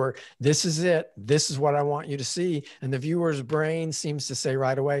the viewer, this is it, this is what I want you to see. And the viewer's brain seems to say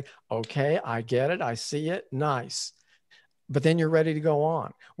right away, okay, I get it, I see it, nice. But then you're ready to go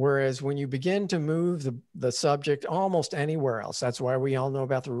on. Whereas when you begin to move the subject almost anywhere else, that's why we all know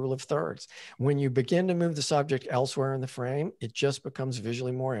about the rule of thirds. When you begin to move the subject elsewhere in the frame, it just becomes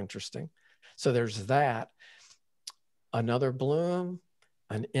visually more interesting. So there's that. Another bloom,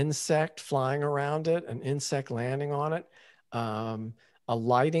 an insect flying around it, an insect landing on it, a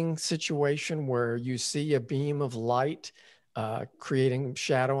lighting situation where you see a beam of light creating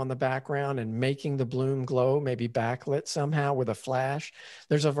shadow on the background and making the bloom glow, maybe backlit somehow with a flash.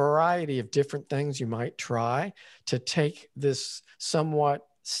 There's a variety of different things you might try to take this somewhat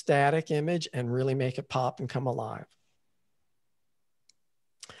static image and really make it pop and come alive.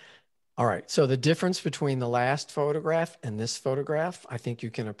 All right, so the difference between the last photograph and this photograph, I think you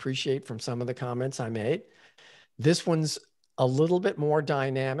can appreciate from some of the comments I made. This one's a little bit more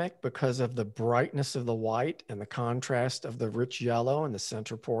dynamic because of the brightness of the white and the contrast of the rich yellow in the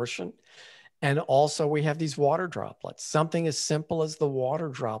center portion. And also we have these water droplets. Something as simple as the water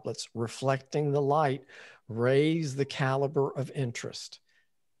droplets reflecting the light raise the caliber of interest.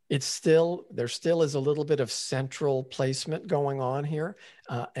 There still is a little bit of central placement going on here.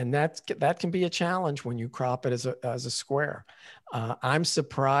 And that can be a challenge when you crop it as a square. I'm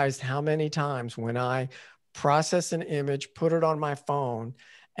surprised how many times when I process an image, put it on my phone,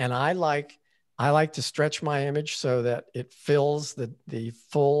 and I like to stretch my image so that it fills the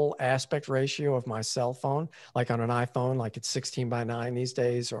full aspect ratio of my cell phone, like on an iPhone, like it's 16:9 these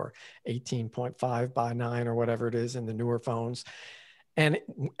days, or 18.5:9 or whatever it is in the newer phones. And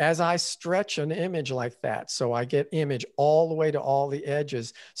as I stretch an image like that, so I get image all the way to all the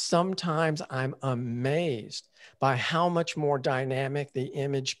edges, sometimes I'm amazed by how much more dynamic the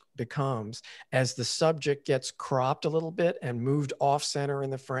image becomes as the subject gets cropped a little bit and moved off center in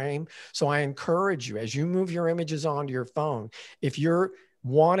the frame. So I encourage you, as you move your images onto your phone, if you're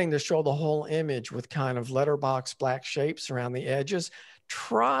wanting to show the whole image with kind of letterbox black shapes around the edges,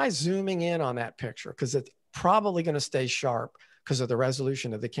 try zooming in on that picture, because it's probably going to stay sharp because of the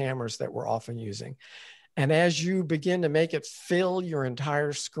resolution of the cameras that we're often using. And as you begin to make it fill your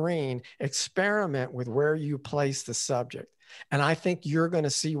entire screen, experiment with where you place the subject. And I think you're going to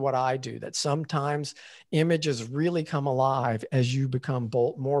see what I do, that sometimes images really come alive as you become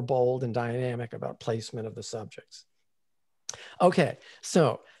more bold and dynamic about placement of the subjects. Okay,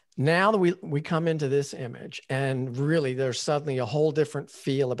 so now that we come into this image, and really there's suddenly a whole different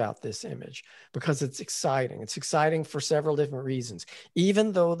feel about this image because it's exciting. It's exciting for several different reasons.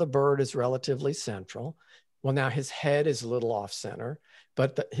 Even though the bird is relatively central, well, now his head is a little off center,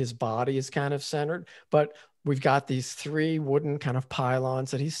 but his body is kind of centered. But we've got these three wooden kind of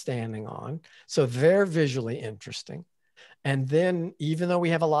pylons that he's standing on. So they're visually interesting. And then even though we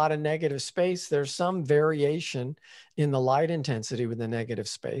have a lot of negative space, there's some variation in the light intensity with the negative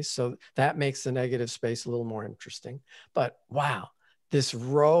space. So that makes the negative space a little more interesting. But wow, this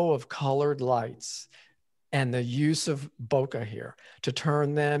row of colored lights and the use of bokeh here to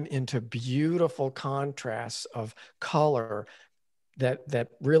turn them into beautiful contrasts of color that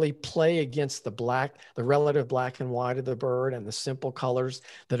really play against the relative black and white of the bird and the simple colors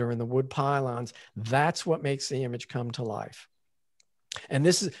that are in the wood pylons. That's what makes the image come to life. And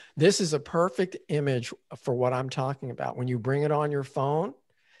this is a perfect image for what I'm talking about. When you bring it on your phone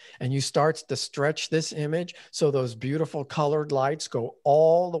and you start to stretch this image so those beautiful colored lights go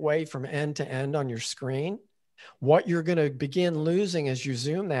all the way from end to end on your screen, what you're going to begin losing as you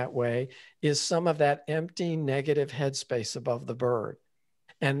zoom that way is some of that empty negative headspace above the bird.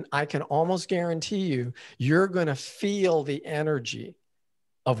 And I can almost guarantee you, you're going to feel the energy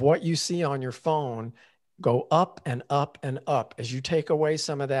of what you see on your phone go up and up and up as you take away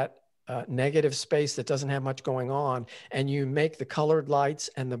some of that negative space that doesn't have much going on, and you make the colored lights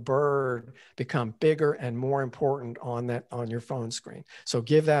and the bird become bigger and more important on your phone screen. So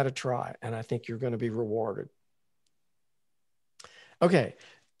give that a try, and I think you're going to be rewarded. Okay,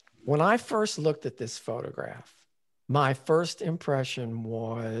 when I first looked at this photograph, my first impression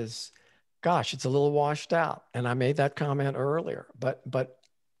was, gosh, it's a little washed out. And I made that comment earlier, but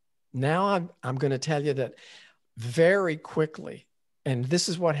now I'm going to tell you that very quickly, and this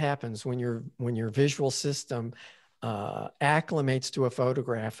is what happens when your visual system acclimates to a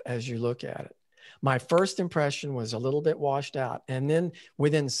photograph as you look at it. My first impression was a little bit washed out, and then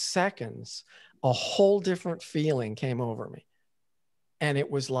within seconds, a whole different feeling came over me. And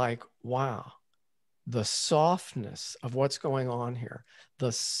it was like, wow, the softness of what's going on here,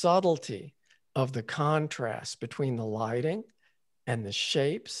 the subtlety of the contrast between the lighting and the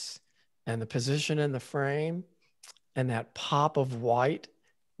shapes and the position in the frame and that pop of white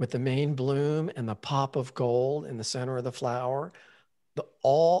with the main bloom and the pop of gold in the center of the flower,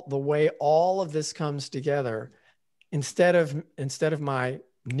 the way all of this comes together, instead of my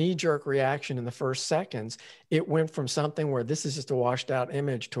knee-jerk reaction in the first seconds, it went from something where this is just a washed out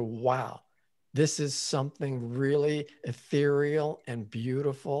image to, wow, this is something really ethereal and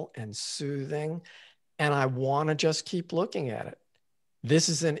beautiful and soothing. And I want to just keep looking at it. This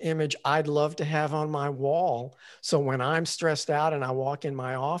is an image I'd love to have on my wall. So when I'm stressed out and I walk in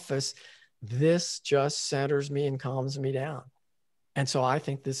my office, this just centers me and calms me down. And so I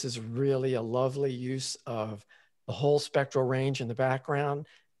think this is really a lovely use of the whole spectral range in the background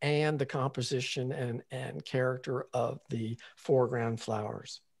and the composition and character of the foreground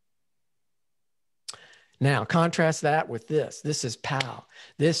flowers. Now, contrast that with this. This is POW.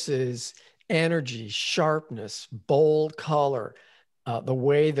 This is energy, sharpness, bold color, the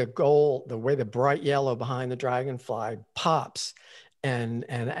way the bright yellow behind the dragonfly pops and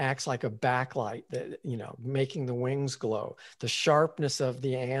acts like a backlight, that, making the wings glow, the sharpness of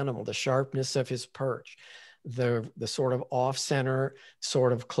the animal, the sharpness of his perch, the sort of off center,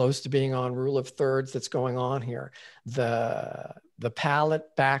 sort of close to being on rule of thirds that's going on here, the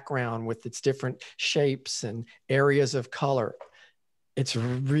palette background with its different shapes and areas of color. It's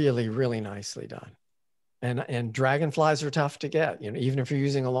really, really nicely done. And dragonflies are tough to get, even if you're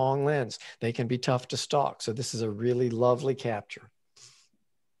using a long lens, they can be tough to stalk. So this is a really lovely capture.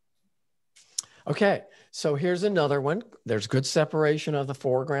 Okay, so here's another one. There's good separation of the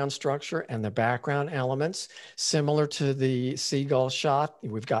foreground structure and the background elements. Similar to the seagull shot,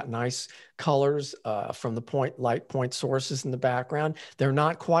 we've got nice colors from the light point sources in the background. They're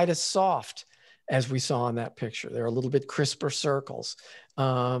not quite as soft as we saw in that picture. They're a little bit crisper circles.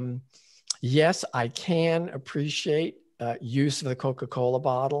 Yes, I can appreciate use of the Coca-Cola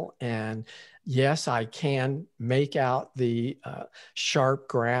bottle, and yes, I can make out the sharp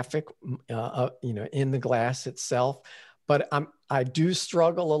graphic, in the glass itself, but I do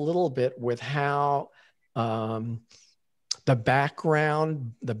struggle a little bit with how the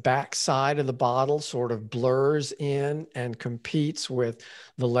background, the back side of the bottle sort of blurs in and competes with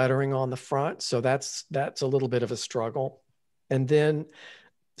the lettering on the front. So that's a little bit of a struggle. And then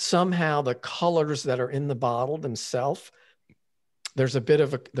somehow the colors that are in the bottle themselves, there's a bit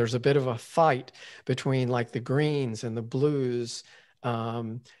of a fight between like the greens and the blues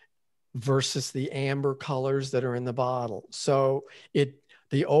versus the amber colors that are in the bottle. So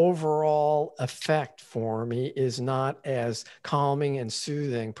the overall effect for me is not as calming and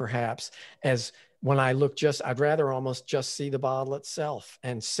soothing perhaps as when I look I'd rather almost just see the bottle itself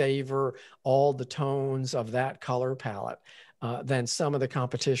and savor all the tones of that color palette than some of the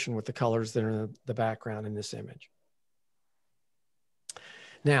competition with the colors that are in the background in this image.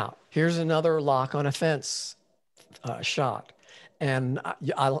 Now, here's another lock on a fence shot. And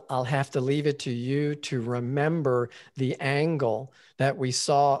I'll have to leave it to you to remember the angle that we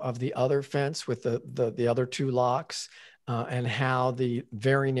saw of the other fence with the other two locks and how the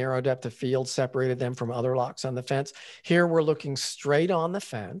very narrow depth of field separated them from other locks on the fence. Here we're looking straight on the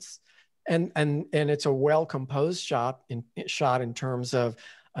fence, and it's a well-composed shot in terms of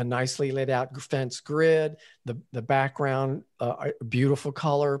a nicely laid out fence grid, the background, beautiful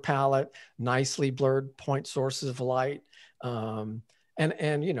color palette, nicely blurred point sources of light, and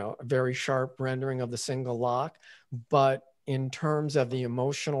a very sharp rendering of the single lock. But in terms of the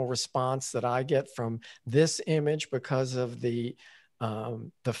emotional response that I get from this image because of the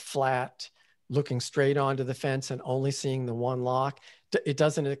flat looking straight onto the fence and only seeing the one lock, it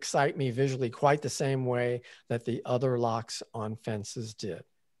doesn't excite me visually quite the same way that the other locks on fences did.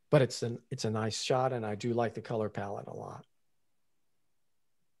 But it's a nice shot, and I do like the color palette a lot.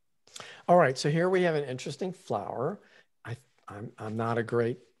 All right, so here we have an interesting flower. I'm not a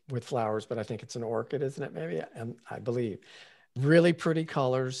great with flowers, but I think it's an orchid, isn't it? Maybe, and I believe. Really pretty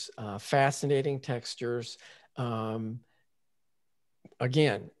colors, fascinating textures. Again,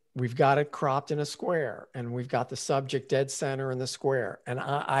 we've got it cropped in a square, and we've got the subject dead center in the square. And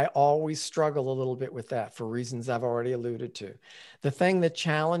I always struggle a little bit with that for reasons I've already alluded to. The thing that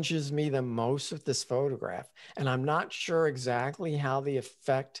challenges me the most with this photograph, and I'm not sure exactly how the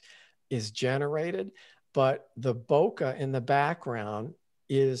effect is generated, but the bokeh in the background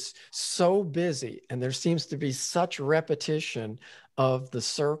is so busy, and there seems to be such repetition of the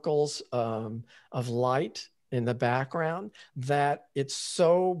circles of light in the background that it's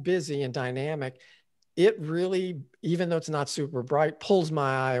so busy and dynamic. It really, even though it's not super bright, pulls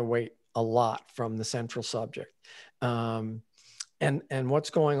my eye away a lot from the central subject. And what's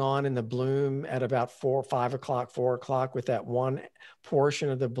going on in the bloom at about 4 o'clock with that one portion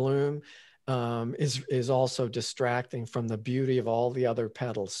of the bloom is also distracting from the beauty of all the other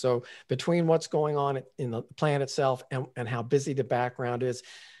petals. So between what's going on in the plant itself and how busy the background is,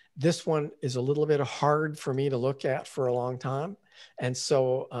 this one is a little bit hard for me to look at for a long time. And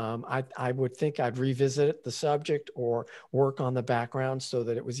so I would think I'd revisit the subject or work on the background so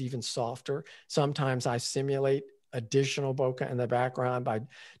that it was even softer. Sometimes I simulate additional bokeh in the background by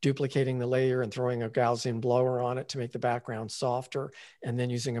duplicating the layer and throwing a Gaussian blower on it to make the background softer, and then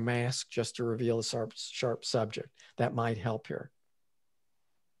using a mask just to reveal a sharp subject. That might help here.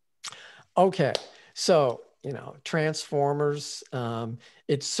 Okay, so, transformers,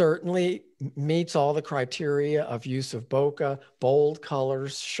 it certainly meets all the criteria of use of bokeh: bold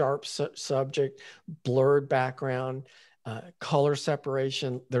colors, sharp subject, blurred background, color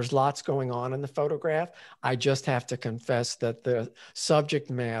separation. There's lots going on in the photograph. I just have to confess that the subject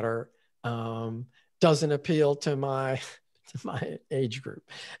matter doesn't appeal to my age group.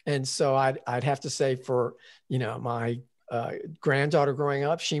 And so I'd have to say for, my granddaughter growing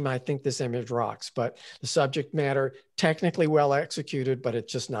up, she might think this image rocks, but the subject matter technically well executed, but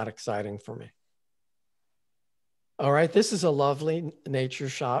it's just not exciting for me. All right, this is a lovely nature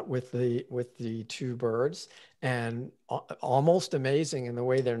shot with the two birds, and almost amazing in the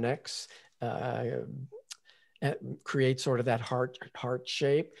way their necks and create sort of that heart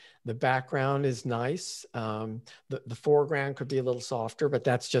shape. The background is nice. The foreground could be a little softer, but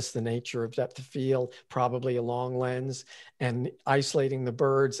that's just the nature of depth of field, probably a long lens, and isolating the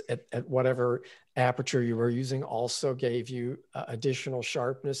birds at whatever aperture you were using also gave you additional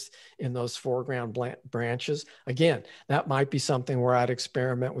sharpness in those foreground branches. Again, that might be something where I'd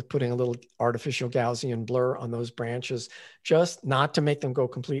experiment with putting a little artificial Gaussian blur on those branches, just not to make them go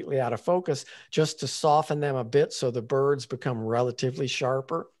completely out of focus, just to soften them a bit so the birds become relatively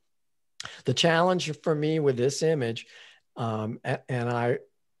sharper. The challenge for me with this image, and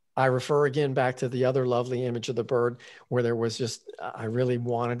I refer again back to the other lovely image of the bird where there was just, I really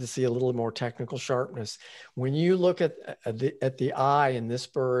wanted to see a little more technical sharpness. When you look at the eye in this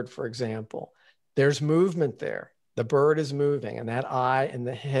bird, for example, there's movement there. The bird is moving, and that eye and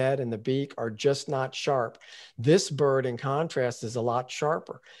the head and the beak are just not sharp. This bird, in contrast, is a lot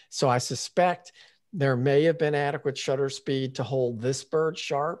sharper. So I suspect there may have been adequate shutter speed to hold this bird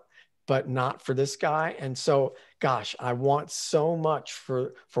sharp, but not for this guy. And so, gosh, I want so much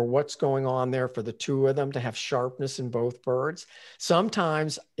for what's going on there for the two of them to have sharpness in both birds.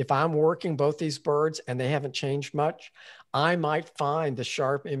 Sometimes if I'm working both these birds and they haven't changed much, I might find the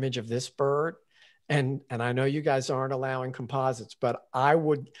sharp image of this bird. And I know you guys aren't allowing composites, but I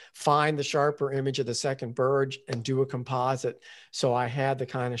would find the sharper image of the second bird and do a composite. So I had the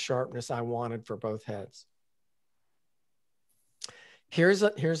kind of sharpness I wanted for both heads. Here's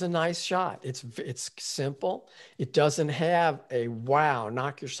a nice shot. It's simple. It doesn't have a wow,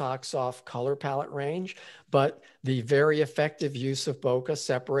 knock your socks off color palette range, but the very effective use of bokeh,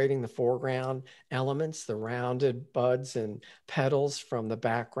 separating the foreground elements, the rounded buds and petals from the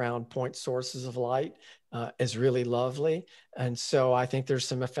background point sources of light, is really lovely. And so I think there's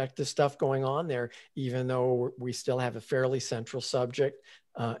some effective stuff going on there, even though we still have a fairly central subject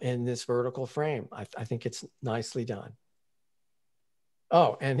in this vertical frame. I think it's nicely done.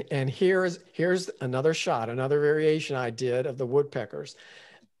 Oh, and here's another shot, another variation I did of the woodpeckers.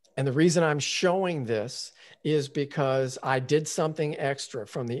 And the reason I'm showing this is because I did something extra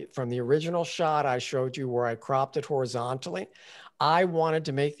from the original shot I showed you where I cropped it horizontally. I wanted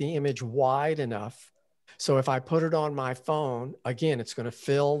to make the image wide enough so if I put it on my phone, again, it's going to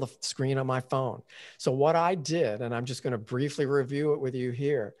fill the screen on my phone. So what I did, and I'm just going to briefly review it with you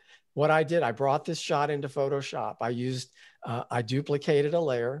here. What I did, I brought this shot into Photoshop. I duplicated a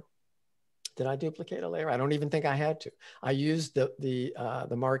layer. Did I duplicate a layer? I don't even think I had to. I used the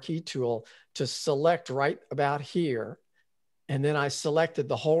marquee tool to select right about here. And then I selected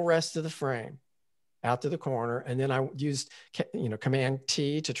the whole rest of the frame out to the corner. And then I used, Command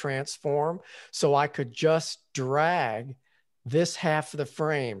T to transform. So I could just drag this half of the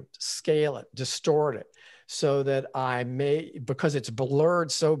frame, scale it, distort it, so that because it's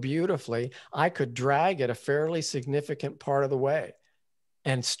blurred so beautifully, I could drag it a fairly significant part of the way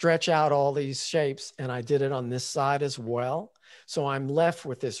and stretch out all these shapes. And I did it on this side as well. So I'm left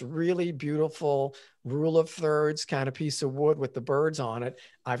with this really beautiful rule of thirds kind of piece of wood with the birds on it.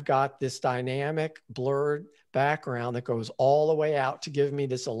 I've got this dynamic blurred background that goes all the way out to give me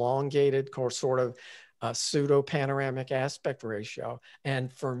this elongated sort of pseudo panoramic aspect ratio.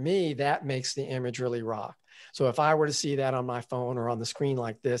 And for me, that makes the image really rock. So if I were to see that on my phone or on the screen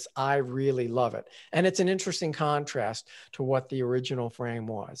like this, I really love it. And it's an interesting contrast to what the original frame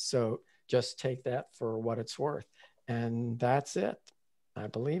was. So just take that for what it's worth. And that's it. I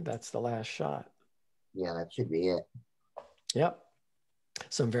believe that's the last shot. Yeah, that should be it. Yep.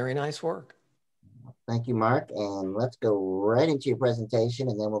 Some very nice work. Thank you, Mark. And let's go right into your presentation,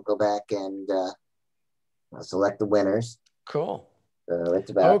 and then we'll go back and select the winners. Cool. So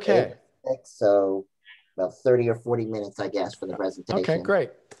it's about okay. 8, so about 30 or 40 minutes, I guess, for the presentation. Okay,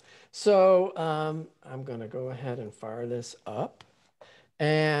 great. So I'm going to go ahead and fire this up.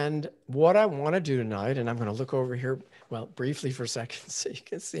 And what I want to do tonight, and I'm going to look over here, well, briefly for a second so you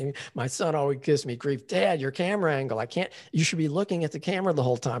can see me. My son always gives me grief. Dad, your camera angle, I can't, you should be looking at the camera the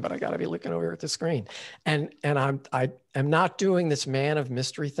whole time, but I got to be looking over at the screen. And I am not doing this man of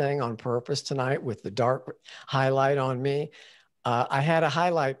mystery thing on purpose tonight with the dark highlight on me. I had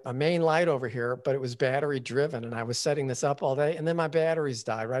a main light over here, but it was battery driven, and I was setting this up all day, and then my batteries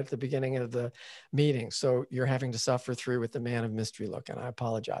died right at the beginning of the meeting. So you're having to suffer through with the man of mystery look, and I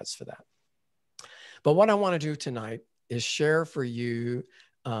apologize for that. But what I want to do tonight is share for you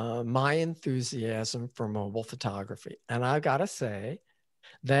my enthusiasm for mobile photography. And I got to say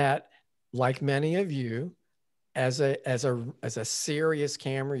that, like many of you, as a serious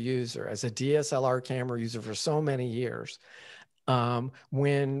camera user, as a DSLR camera user for so many years,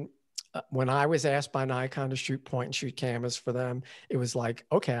 when I was asked by Nikon to shoot point and shoot cameras for them, it was like,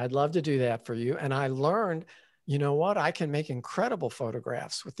 okay, I'd love to do that for you. And I learned you know what? I can make incredible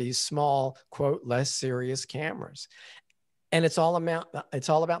photographs with these small, quote, less serious cameras. And it's all about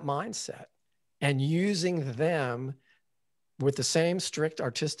mindset and using them with the same strict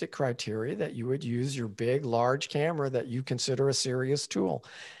artistic criteria that you would use your big, large camera that you consider a serious tool.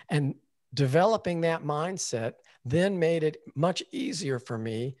 And developing that mindset then made it much easier for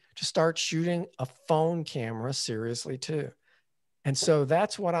me to start shooting a phone camera seriously too. And so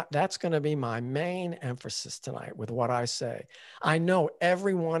that's going to be my main emphasis tonight with what I say. I know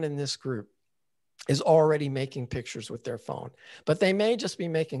everyone in this group is already making pictures with their phone, but they may just be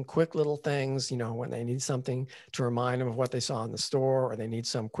making quick little things, you know, when they need something to remind them of what they saw in the store, or they need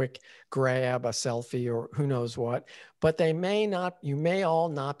some quick grab, a selfie, or who knows what. But you may all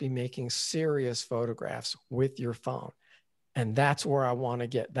not be making serious photographs with your phone. And that's where I want to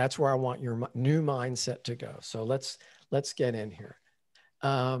get, that's where I want your new mindset to go. So let's get in here.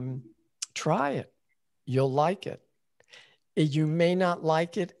 Try it. You'll like it. You may not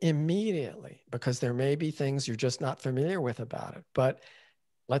like it immediately because there may be things you're just not familiar with about it, but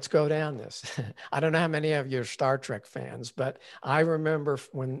let's go down this. I don't know how many of you are Star Trek fans, but I remember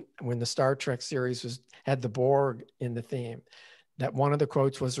when the Star Trek series had the Borg in the theme, that one of the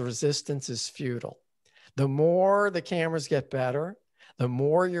quotes was, "Resistance is futile." The more the cameras get better, the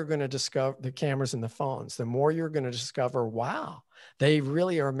more you're going to discover, the cameras and the phones, the more you're going to discover, wow, they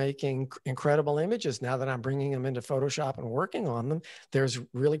really are making incredible images now that I'm bringing them into Photoshop and working on them. There's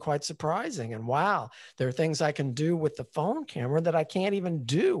really quite surprising. And wow, there are things I can do with the phone camera that I can't even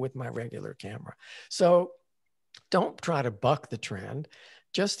do with my regular camera. So don't try to buck the trend.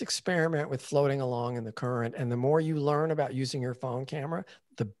 Just experiment with floating along in the current. And the more you learn about using your phone camera,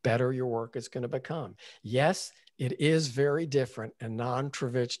 the better your work is going to become. Yes, it is very different and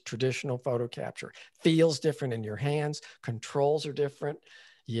non-traditional photo capture. Feels different in your hands. Controls are different.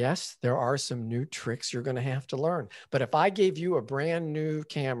 Yes, there are some new tricks you're going to have to learn. But if I gave you a brand new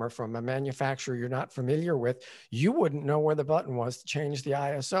camera from a manufacturer you're not familiar with, you wouldn't know where the button was to change the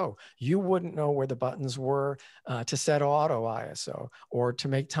ISO. You wouldn't know where the buttons were to set auto ISO or to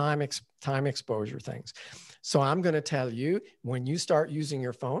make time exposure things. So I'm going to tell you, when you start using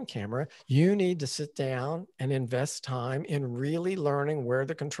your phone camera, you need to sit down and invest time in really learning where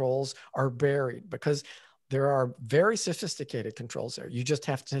the controls are buried, because there are very sophisticated controls there. You just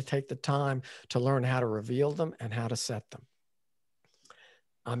have to take the time to learn how to reveal them and how to set them.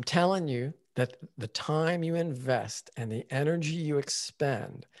 I'm telling you that the time you invest and the energy you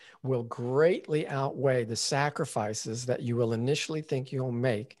expend will greatly outweigh the sacrifices that you will initially think you'll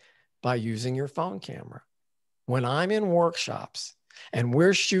make by using your phone camera. When I'm in workshops and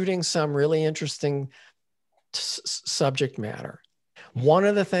we're shooting some really interesting subject matter, one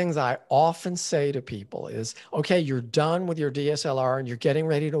of the things I often say to people is, okay, you're done with your DSLR and you're getting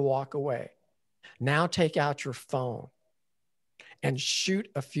ready to walk away. Now take out your phone and shoot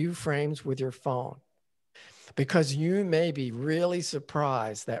a few frames with your phone, because you may be really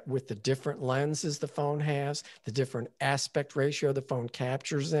surprised that with the different lenses the phone has, the different aspect ratio the phone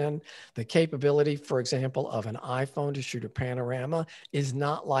captures in, the capability, for example, of an iPhone to shoot a panorama is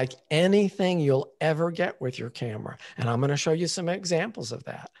not like anything you'll ever get with your camera. And I'm going to show you some examples of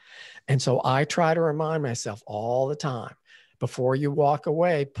that. And so I try to remind myself all the time, before you walk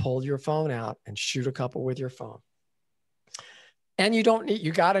away, pull your phone out and shoot a couple with your phone. And you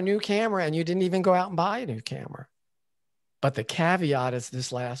got a new camera and you didn't even go out and buy a new camera. But the caveat is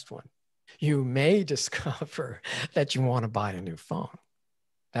this last one. You may discover that you want to buy a new phone.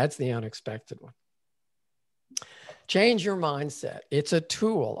 That's the unexpected one. Change your mindset. It's a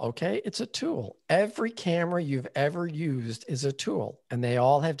tool, okay? It's a tool. Every camera you've ever used is a tool, and they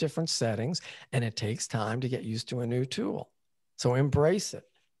all have different settings, and it takes time to get used to a new tool. So embrace it.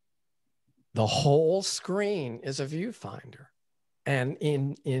 The whole screen is a viewfinder. And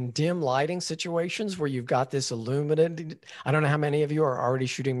in dim lighting situations where you've got this illuminated, I don't know how many of you are already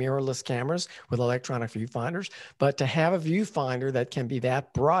shooting mirrorless cameras with electronic viewfinders, but to have a viewfinder that can be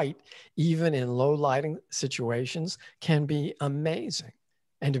that bright, even in low lighting situations, can be amazing.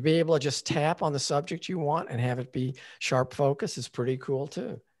 And to be able to just tap on the subject you want and have it be sharp focus is pretty cool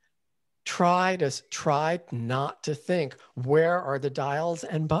too. Try not to think, where are the dials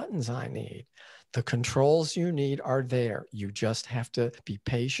and buttons I need? The controls you need are there. You just have to be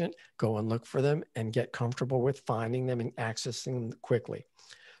patient, go and look for them, and get comfortable with finding them and accessing them quickly.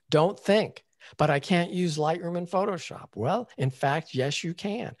 Don't think, but I can't use Lightroom and Photoshop. Well, in fact, yes, you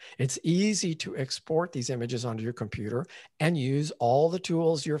can. It's easy to export these images onto your computer and use all the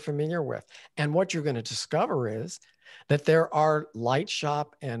tools you're familiar with. And what you're going to discover is that there are Light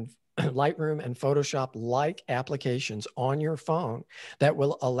Shop and Lightroom and Photoshop-like applications on your phone that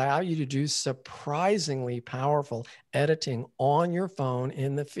will allow you to do surprisingly powerful editing on your phone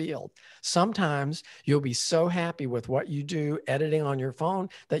in the field. Sometimes you'll be so happy with what you do editing on your phone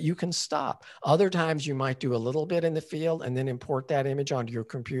that you can stop. Other times you might do a little bit in the field and then import that image onto your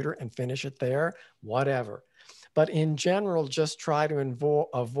computer and finish it there, whatever. But in general, just try to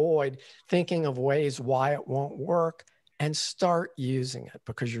avoid thinking of ways why it won't work and start using it,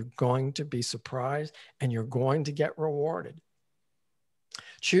 because you're going to be surprised and you're going to get rewarded.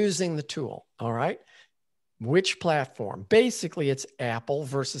 Choosing the tool, all right? Which platform? Basically, it's Apple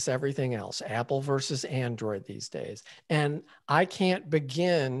versus everything else, Apple versus Android these days. And I can't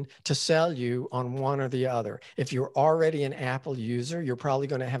begin to sell you on one or the other. If you're already an Apple user, you're probably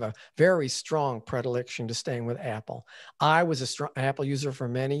going to have a very strong predilection to staying with Apple. I was a strong Apple user for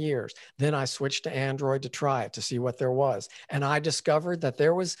many years. Then I switched to Android to try it, to see what there was. And I discovered that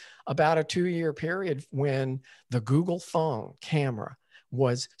there was about a 2-year period when the Google phone camera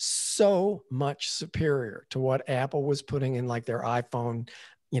was so much superior to what Apple was putting in like their iPhone,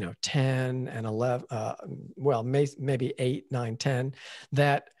 10 and 11, well, maybe 8, 9, 10,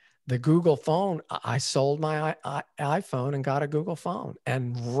 that the Google phone, I sold my iPhone and got a Google phone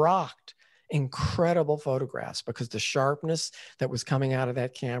and rocked incredible photographs, because the sharpness that was coming out of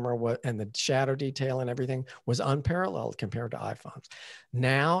that camera and the shadow detail and everything was unparalleled compared to iPhones.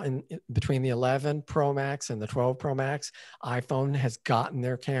 Now, between the 11 Pro Max and the 12 Pro Max, iPhone has gotten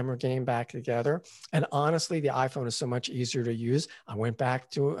their camera game back together. And honestly, the iPhone is so much easier to use. I went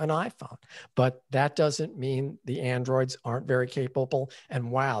back to an iPhone, but that doesn't mean the Androids aren't very capable. And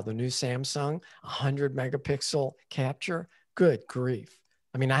wow, the new Samsung 100 megapixel capture, good grief.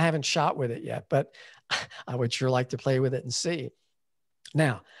 I mean, I haven't shot with it yet, but I would sure like to play with it and see.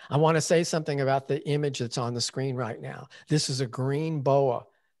 Now, I want to say something about the image that's on the screen right now. This is a green boa.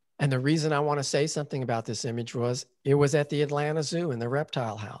 And the reason I want to say something about this image was it was at the Atlanta Zoo in the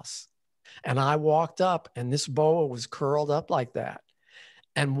reptile house. And I walked up and this boa was curled up like that.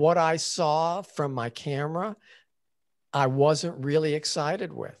 And what I saw from my camera, I wasn't really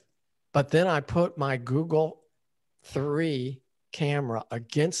excited with. But then I put my Google 3 camera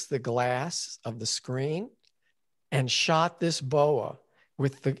against the glass of the screen and shot this boa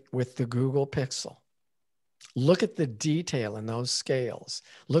with the Google Pixel. Look at the detail in those scales.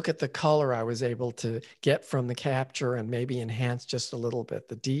 Look at the color I was able to get from the capture and maybe enhance just a little bit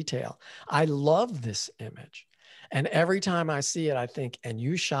the detail. I love this image. And every time I see it, I think, and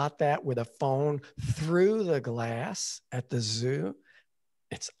you shot that with a phone through the glass at the zoo?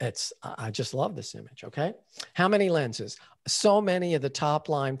 I just love this image, okay? How many lenses? So many of the top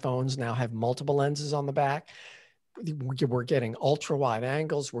line phones now have multiple lenses on the back. We're getting ultra wide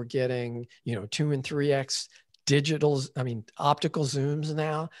angles. We're getting, 2 and 3x optical zooms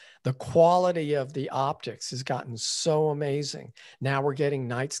now. The quality of the optics has gotten so amazing. Now we're getting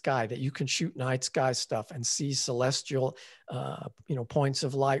night sky, that you can shoot night sky stuff and see celestial, points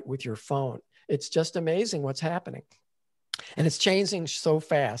of light with your phone. It's just amazing what's happening. And it's changing so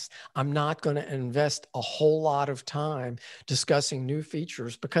fast. I'm not going to invest a whole lot of time discussing new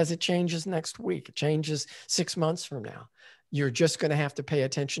features because it changes next week. It changes 6 months from now. You're just going to have to pay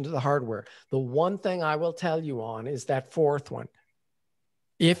attention to the hardware. The one thing I will tell you on is that fourth one.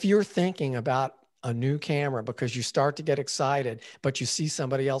 If you're thinking about a new camera because you start to get excited, but you see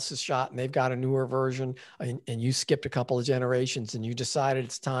somebody else's shot and they've got a newer version and you skipped a couple of generations and you decided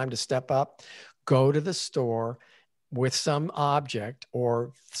it's time to step up, go to the store with some object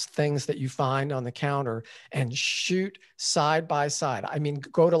or things that you find on the counter and shoot side by side. I mean,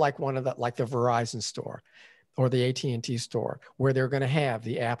 go to like the Verizon store or the AT&T store where they're going to have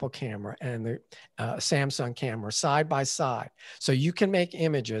the Apple camera and the Samsung camera side by side. So you can make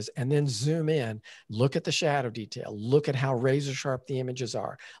images and then zoom in, look at the shadow detail, look at how razor sharp the images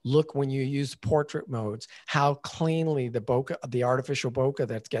are. Look when you use portrait modes, how cleanly the bokeh, the artificial bokeh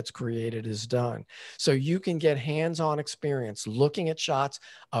that gets created is done. So you can get hands-on experience looking at shots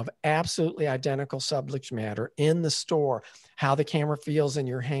of absolutely identical subject matter in the store, how the camera feels in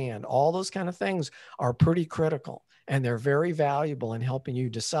your hand. All those kind of things are pretty critical, and they're very valuable in helping you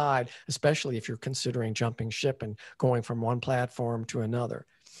decide, especially if you're considering jumping ship and going from one platform to another.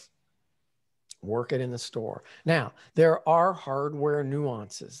 Work it in the store. Now, there are hardware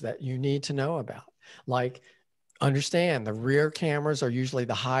nuances that you need to know about, like understand the rear cameras are usually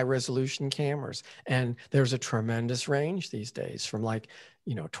the high resolution cameras. And there's a tremendous range these days from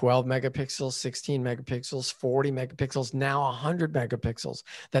 12 megapixels, 16 megapixels, 40 megapixels, now 100 megapixels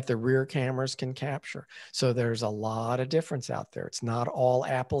that the rear cameras can capture. So there's a lot of difference out there. It's not all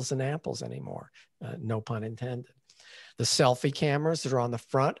apples and apples anymore. No pun intended. The selfie cameras that are on the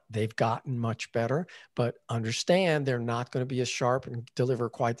front, they've gotten much better, but understand they're not going to be as sharp and deliver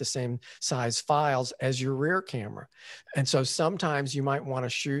quite the same size files as your rear camera. And so sometimes you might want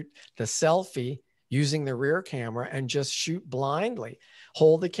to shoot the selfie using the rear camera and just shoot blindly.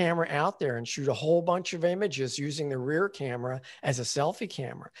 Hold the camera out there and shoot a whole bunch of images using the rear camera as a selfie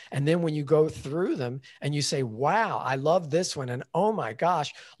camera. And then when you go through them and you say, wow, I love this one. And oh my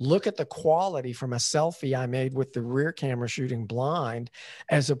gosh, look at the quality from a selfie I made with the rear camera shooting blind,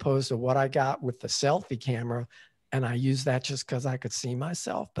 as opposed to what I got with the selfie camera. And I use that just because I could see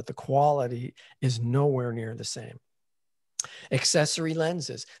myself, but the quality is nowhere near the same. Accessory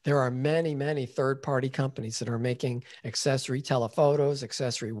lenses. There are many, many third-party companies that are making accessory telephotos,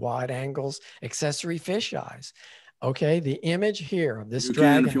 accessory wide angles, accessory fisheyes. Okay, the image here of this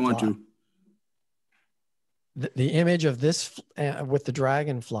dragonfly. If you want to. The image of this with the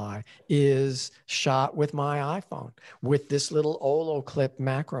dragonfly is shot with my iPhone with this little Olo clip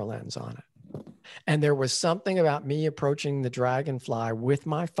macro lens on it. And there was something about me approaching the dragonfly with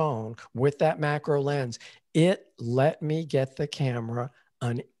my phone with that macro lens. It let me get the camera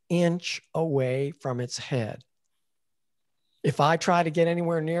an inch away from its head. If I try to get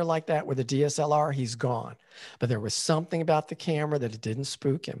anywhere near like that with a DSLR, he's gone. But there was something about the camera that it didn't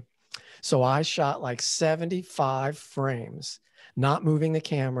spook him. So I shot like 75 frames, not moving the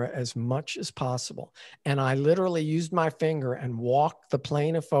camera as much as possible. And I literally used my finger and walked the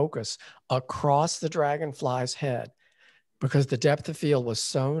plane of focus across the dragonfly's head because the depth of field was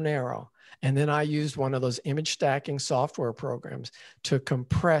so narrow. And then I used one of those image stacking software programs to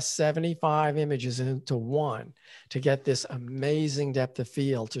compress 75 images into one to get this amazing depth of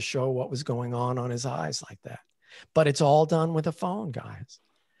field to show what was going on his eyes like that. But it's all done with a phone, guys.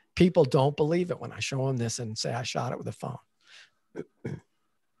 People don't believe it when I show them this and say I shot it with a phone.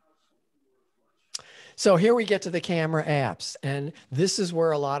 So here we get to the camera apps, and this is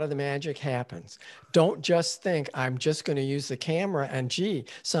where a lot of the magic happens. Don't just think I'm just going to use the camera and gee,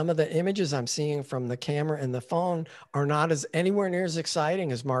 some of the images I'm seeing from the camera and the phone are not as anywhere near as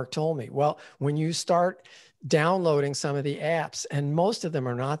exciting as Mark told me. Well, when you start downloading some of the apps, and most of them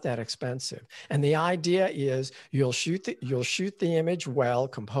are not that expensive. And the idea is you'll shoot the image well,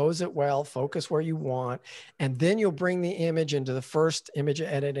 compose it well, focus where you want, and then you'll bring the image into the first image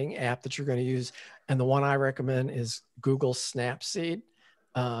editing app that you're going to use. And the one I recommend is Google Snapseed.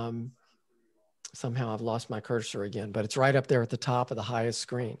 Somehow I've lost my cursor again, but it's right up there at the top of the highest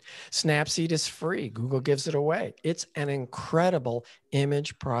screen. Snapseed is free. Google gives it away. It's an incredible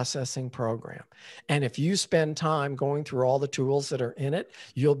image processing program. And if you spend time going through all the tools that are in it,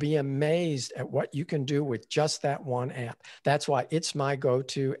 you'll be amazed at what you can do with just that one app. That's why it's my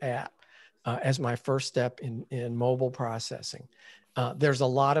go-to app as my first step in mobile processing. There's a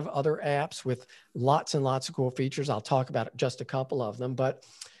lot of other apps with lots and lots of cool features. I'll talk about just a couple of them, but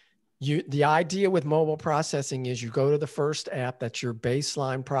the idea with mobile processing is you go to the first app, that's your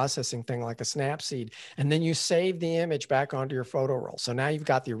baseline processing thing like a Snapseed, and then you save the image back onto your photo roll. So now you've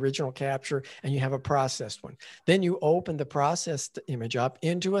got the original capture and you have a processed one. Then you open the processed image up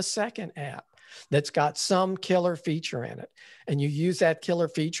into a second app that's got some killer feature in it. And you use that killer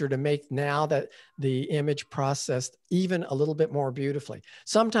feature to make now that the image processed even a little bit more beautifully.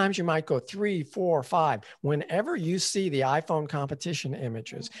 Sometimes you might go 3, 4, 5. Whenever you see the iPhone competition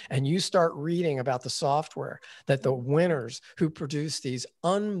images and you start reading about the software that the winners who produce these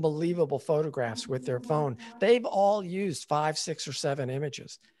unbelievable photographs with their phone, they've all used 5, 6, or 7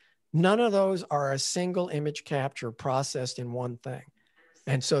 images. None of those are a single image capture processed in one thing.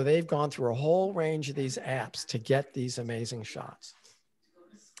 And so they've gone through a whole range of these apps to get these amazing shots.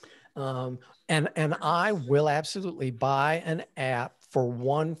 And I will absolutely buy an app for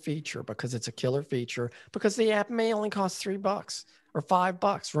one feature because it's a killer feature, because the app may only cost $3 or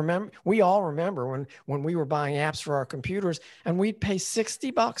 $5. Remember, we all remember when we were buying apps for our computers and we'd pay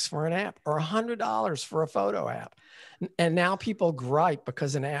 $60 for an app or $100 for a photo app. And now people gripe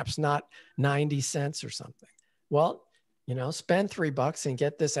because an app's not 90 cents or something. Well, you know, spend $3 and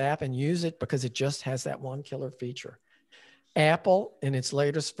get this app and use it because it just has that one killer feature. Apple, in its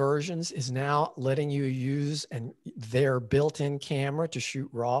latest versions, is now letting you use their built-in camera to shoot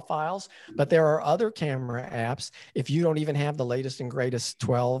RAW files. But there are other camera apps. If you don't even have the latest and greatest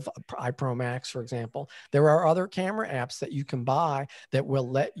 12 iPro Max, for example, there are other camera apps that you can buy that will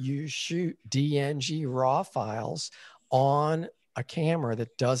let you shoot DNG RAW files on a camera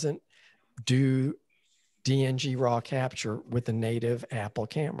that doesn't do DNG RAW capture with the native Apple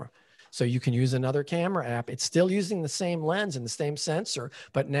camera. So you can use another camera app. It's still using the same lens and the same sensor,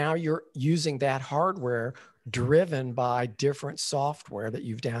 but now you're using that hardware driven by different software that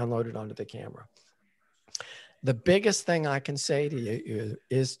you've downloaded onto the camera. The biggest thing I can say to you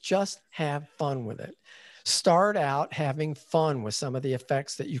is just have fun with it. Start out having fun with some of the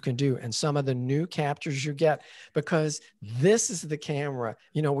effects that you can do and some of the new captures you get, because this is the camera.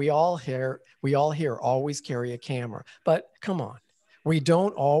 You know, we all here always carry a camera, but come on, we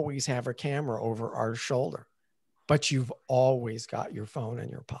don't always have a camera over our shoulder, but you've always got your phone in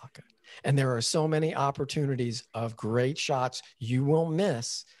your pocket. And there are so many opportunities of great shots you will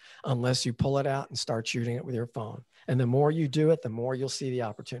miss unless you pull it out and start shooting it with your phone. And the more you do it, the more you'll see the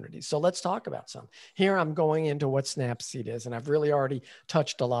opportunities. So let's talk about some. Here I'm going into what Snapseed is, and I've really already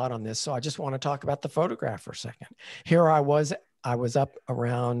touched a lot on this. So I just want to talk about the photograph for a second. Here I was up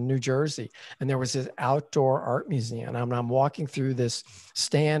around New Jersey, and there was this outdoor art museum. And I'm walking through this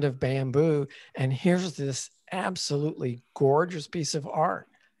stand of bamboo, and here's this absolutely gorgeous piece of art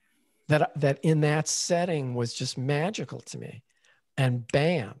that in that setting was just magical to me. And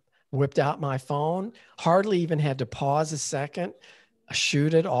bam, whipped out my phone, hardly even had to pause a second,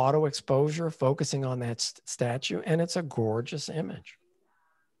 shoot it, auto exposure, focusing on that statue, and it's a gorgeous image.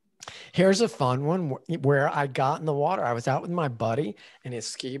 Here's a fun one where I got in the water. I was out with my buddy in his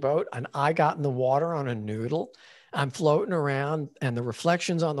ski boat, and I got in the water on a noodle. I'm floating around, and the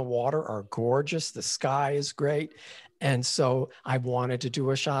reflections on the water are gorgeous. The sky is great. And so I wanted to do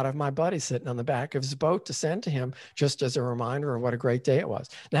a shot of my buddy sitting on the back of his boat to send to him, just as a reminder of what a great day it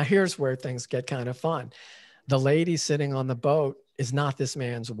was. Now, here's where things get kind of fun. The lady sitting on the boat is not this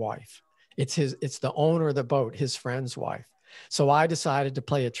man's wife. It's the owner of the boat, his friend's wife. So I decided to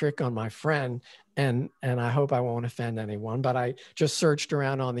play a trick on my friend, and I hope I won't offend anyone, but I just searched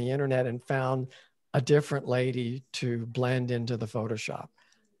around on the internet and found a different lady to blend into the Photoshop.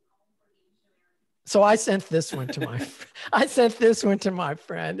 So I sent this one to my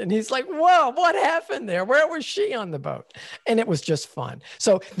friend, and he's like, whoa, what happened there? Where was she on the boat? And it was just fun.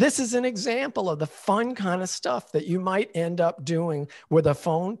 So this is an example of the fun kind of stuff that you might end up doing with a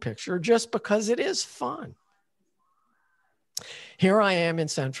phone picture just because it is fun. Here I am in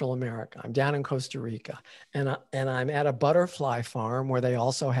Central America. I'm down in Costa Rica, and I'm at a butterfly farm where they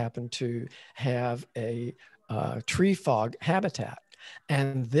also happen to have a tree frog habitat.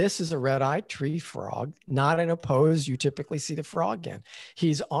 And this is a red-eyed tree frog, not in a pose you typically see the frog in.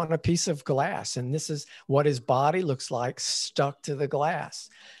 He's on a piece of glass, and this is what his body looks like stuck to the glass.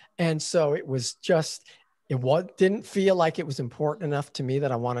 And so it was just, didn't feel like it was important enough to me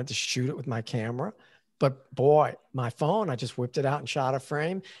that I wanted to shoot it with my camera. But boy, my phone, I just whipped it out and shot a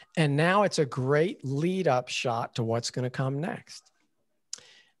frame. And now it's a great lead up shot to what's going to come next.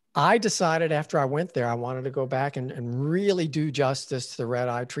 I decided after I went there, I wanted to go back and really do justice to the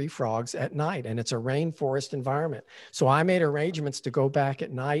red-eyed tree frogs at night. And it's a rainforest environment. So I made arrangements to go back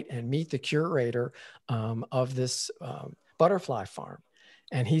at night and meet the curator of this butterfly farm.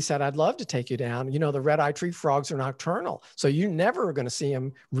 And he said, I'd love to take you down. You know, the red-eyed tree frogs are nocturnal. So you never are going to see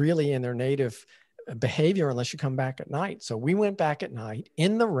them really in their native behavior unless you come back at night. So we went back at night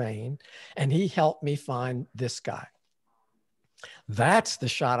in the rain, and he helped me find this guy. That's the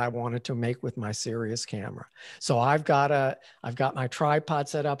shot I wanted to make with my serious camera. So I've got my tripod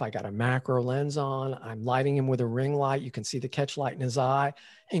set up. I got a macro lens on. I'm lighting him with a ring light. You can see the catch light in his eye.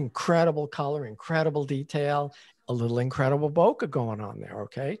 Incredible color, incredible detail, a little incredible bokeh going on there,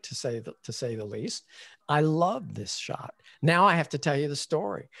 okay, to say the least. I love this shot. Now I have to tell you the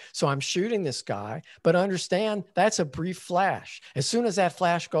story. So I'm shooting this guy, but understand that's a brief flash. As soon as that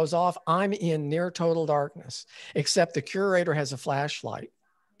flash goes off, I'm in near total darkness, except the curator has a flashlight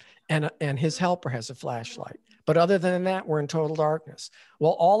and his helper has a flashlight. But other than that, we're in total darkness.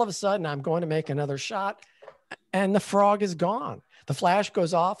 Well, all of a sudden I'm going to make another shot and the frog is gone. The flash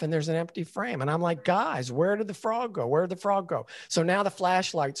goes off and there's an empty frame. And I'm like, guys, where did the frog go? Where did the frog go? So now the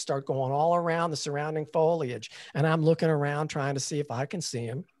flashlights start going all around the surrounding foliage. And I'm looking around trying to see if I can see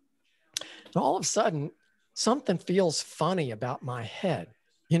him. And all of a sudden, something feels funny about my head.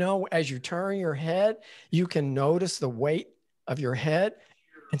 You know, as you turn your head, you can notice the weight of your head,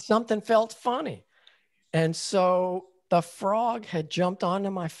 and something felt funny. And so the frog had jumped onto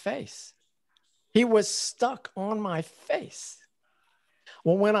my face. He was stuck on my face.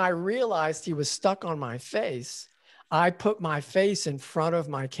 Well, when I realized he was stuck on my face, I put my face in front of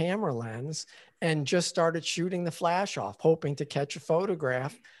my camera lens and just started shooting the flash off, hoping to catch a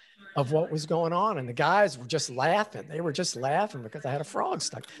photograph of what was going on. And the guys were just laughing. They were just laughing because I had a frog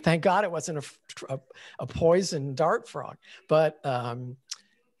stuck. Thank God it wasn't a poison dart frog. But,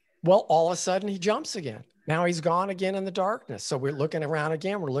 well, all of a sudden he jumps again. Now he's gone again in the darkness. So we're looking around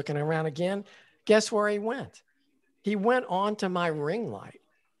again. We're looking around again. Guess where he went? He went onto my ring light.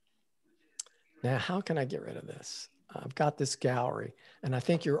 Now, how can I get rid of this? I've got this gallery, and I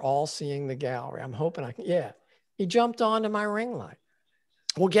think you're all seeing the gallery. I'm hoping I can. Yeah, He jumped onto my ring light.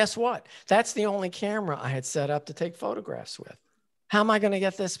 Well, guess what? That's the only camera I had set up to take photographs with. How am I going to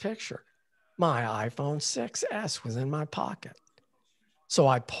get this picture? My iPhone 6S was in my pocket. So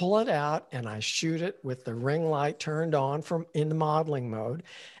I pull it out and I shoot it with the ring light turned on from in the modeling mode.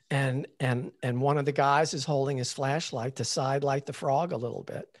 And one of the guys is holding his flashlight to side light the frog a little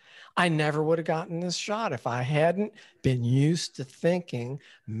bit. I never would have gotten this shot if I hadn't been used to thinking,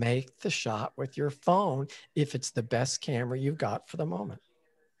 make the shot with your phone if it's the best camera you've got for the moment.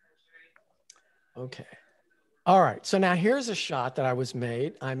 Okay. All right. So now here's a shot that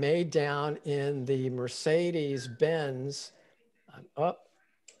I made down in the Mercedes-Benz,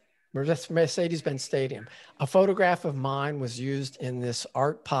 Mercedes-Benz Stadium. A photograph of mine was used in this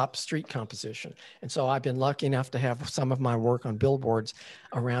art pop street composition. And so I've been lucky enough to have some of my work on billboards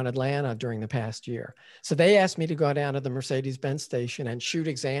around Atlanta during the past year. So they asked me to go down to the Mercedes-Benz station and shoot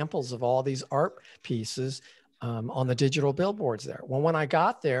examples of all these art pieces on the digital billboards there. Well, when I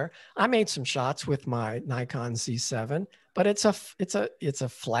got there, I made some shots with my Nikon Z7, but it's a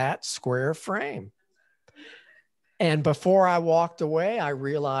flat square frame. And before I walked away, I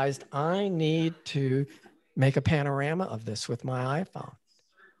realized I need to make a panorama of this with my iPhone.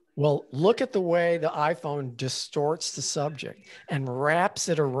 Well, look at the way the iPhone distorts the subject and wraps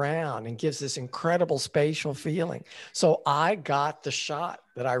it around and gives this incredible spatial feeling. So I got the shot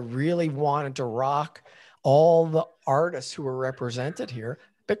that I really wanted to rock all the artists who were represented here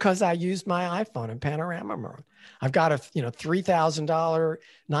because I used my iPhone in panorama mode. I've got a $3,000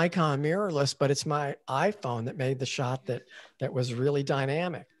 Nikon mirrorless, but it's my iPhone that made the shot that was really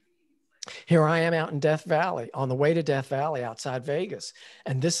dynamic. Here I am out in Death Valley, on the way to Death Valley outside Vegas.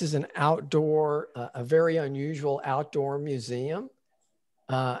 And this is an outdoor, a very unusual outdoor museum.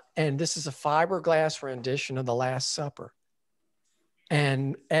 And this is a fiberglass rendition of The Last Supper.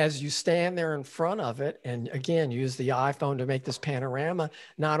 And as you stand there in front of it, and again, use the iPhone to make this panorama,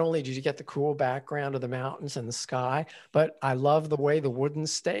 not only did you get the cool background of the mountains and the sky, but I love the way the wooden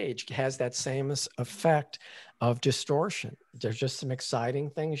stage has that same effect of distortion. There's just some exciting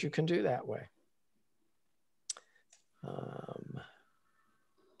things you can do that way.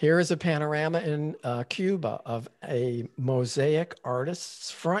 Here is a panorama in Cuba of a mosaic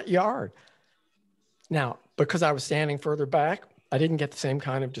artist's front yard. Now, because I was standing further back, I didn't get the same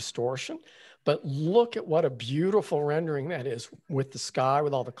kind of distortion, but look at what a beautiful rendering that is with the sky,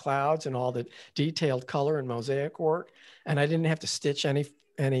 with all the clouds and all the detailed color and mosaic work. And I didn't have to stitch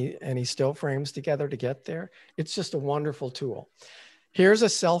any still frames together to get there. It's just a wonderful tool. Here's a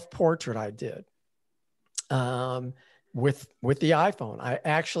self-portrait I did with the iPhone. I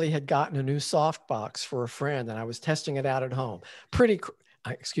actually had gotten a new softbox for a friend and I was testing it out at home.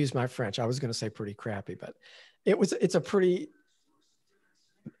 Excuse my French, I was going to say pretty crappy, but it's a pretty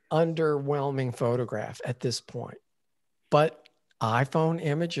underwhelming photograph at this point. But iPhone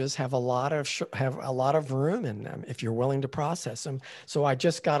images have a lot of room in them if you're willing to process them. So I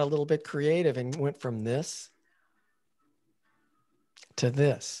just got a little bit creative and went from this to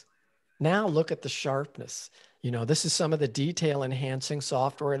this. Now look at the sharpness. This is some of the detail enhancing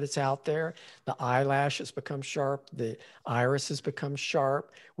software that's out there. The eyelashes become sharp. The irises become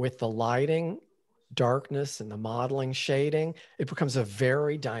sharp with the lighting, darkness, and the modeling shading. It becomes a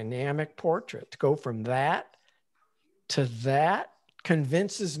very dynamic portrait. To go from that to that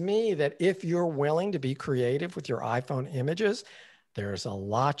convinces me that if you're willing to be creative with your iPhone images, there's a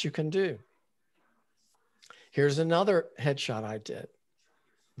lot you can do. Here's another headshot I did.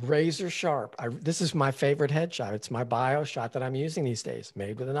 Razor sharp. This is my favorite headshot. It's my bio shot that I'm using these days,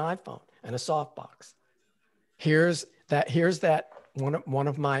 made with an iPhone and a softbox. Here's that one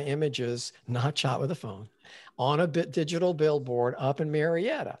of my images, not shot with a phone, on a digital billboard up in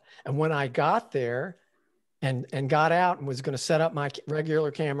Marietta. And when I got there and got out and was going to set up my regular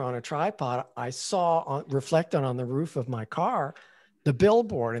camera on a tripod, I saw reflected on the roof of my car, the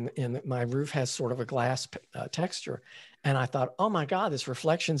billboard, and my roof has sort of a glass texture. And I thought, oh my God, this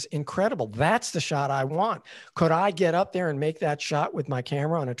reflection's incredible. That's the shot I want. Could I get up there and make that shot with my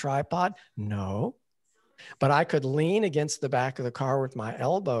camera on a tripod? No. But I could lean against the back of the car with my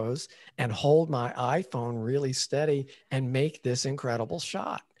elbows and hold my iPhone really steady and make this incredible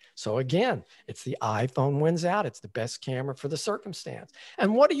shot. So again, it's the iPhone wins out. It's the best camera for the circumstance.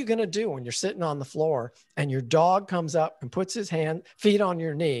 And what are you going to do when you're sitting on the floor and your dog comes up and puts his feet on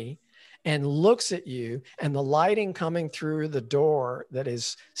your knee and looks at you, and the lighting coming through the door that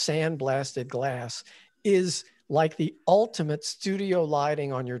is sandblasted glass is like the ultimate studio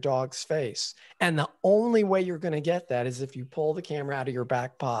lighting on your dog's face. And the only way you're going to get that is if you pull the camera out of your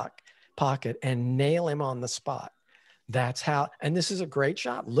back pocket and nail him on the spot. That's how, and this is a great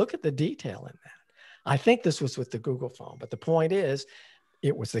shot. Look at the detail in that. I think this was with the Google phone, but the point is,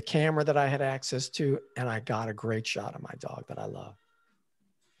 it was the camera that I had access to, and I got a great shot of my dog that I love.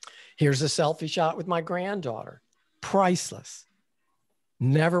 Here's a selfie shot with my granddaughter. Priceless.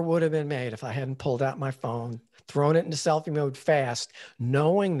 Never would have been made if I hadn't pulled out my phone, thrown it into selfie mode fast,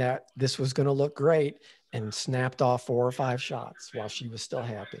 knowing that this was going to look great, and snapped off 4 or 5 shots while she was still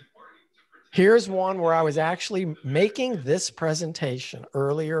happy. Here's one where I was actually making this presentation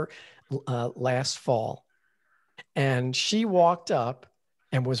earlier last fall. And she walked up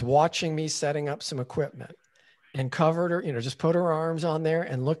and was watching me setting up some equipment and covered her, just put her arms on there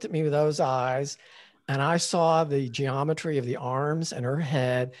and looked at me with those eyes. And I saw the geometry of the arms and her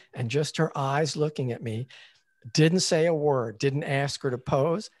head and just her eyes looking at me. Didn't say a word, didn't ask her to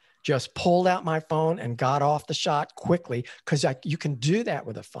pose, just pulled out my phone and got off the shot quickly, because you can do that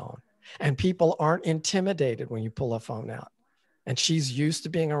with a phone. And people aren't intimidated when you pull a phone out. And she's used to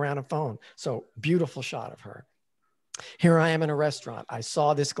being around a phone. So beautiful shot of her. Here I am in a restaurant. I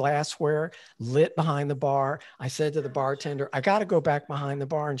saw this glassware lit behind the bar. I said to the bartender, I got to go back behind the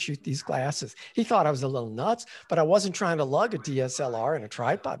bar and shoot these glasses. He thought I was a little nuts, but I wasn't trying to lug a DSLR and a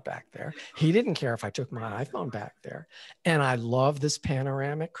tripod back there. He didn't care if I took my iPhone back there. And I love this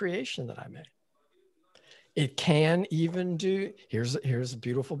panoramic creation that I made. It can even do, here's a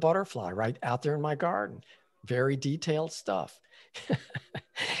beautiful butterfly right out there in my garden. Very detailed stuff.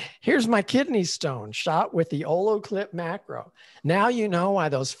 Here's my kidney stone shot with the Olloclip macro. Now you know why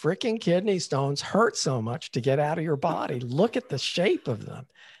those freaking kidney stones hurt so much to get out of your body. Look at the shape of them.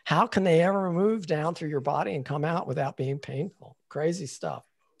 How can they ever move down through your body and come out without being painful? Crazy stuff.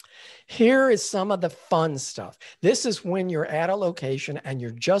 Here is some of the fun stuff. This is when you're at a location and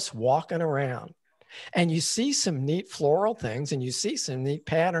you're just walking around. And you see some neat floral things and you see some neat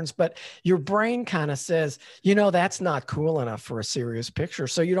patterns, but your brain kind of says, that's not cool enough for a serious picture.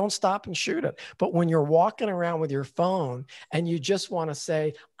 So you don't stop and shoot it. But when you're walking around with your phone and you just want to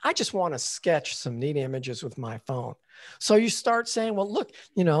say, I just want to sketch some neat images with my phone. So you start saying, well,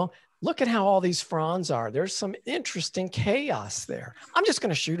 look at how all these fronds are. There's some interesting chaos there. I'm just going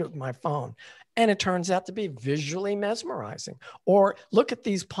to shoot it with my phone. And it turns out to be visually mesmerizing. Or look at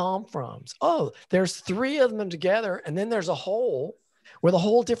these palm fronds. Oh, there's 3 of them together. And then there's a hole with a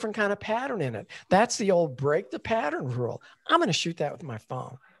whole different kind of pattern in it. That's the old break the pattern rule. I'm going to shoot that with my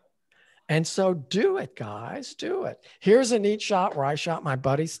phone. And so do it, guys, do it. Here's a neat shot where I shot my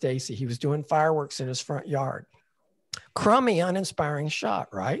buddy Stacy. He was doing fireworks in his front yard. Crummy, uninspiring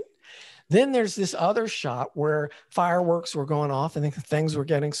shot, right? Then there's this other shot where fireworks were going off and things were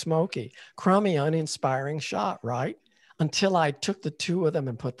getting smoky. Crummy, uninspiring shot, right? Until I took the 2 of them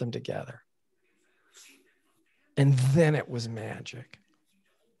and put them together. And then it was magic.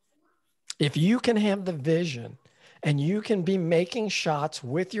 If you can have the vision and you can be making shots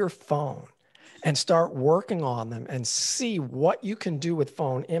with your phone and start working on them and see what you can do with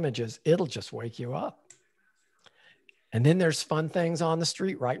phone images, it'll just wake you up. And then there's fun things on the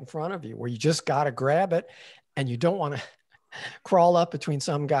street right in front of you where you just got to grab it and you don't want to crawl up between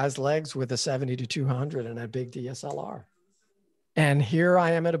some guy's legs with a 70-200 and a big DSLR. And here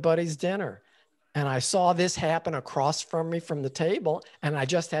I am at a buddy's dinner and I saw this happen across from me from the table and I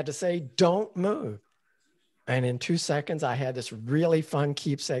just had to say, don't move. And in 2 seconds, I had this really fun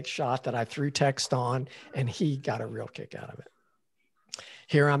keepsake shot that I threw text on and he got a real kick out of it.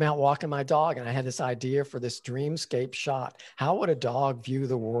 Here I'm out walking my dog and I had this idea for this dreamscape shot. How would a dog view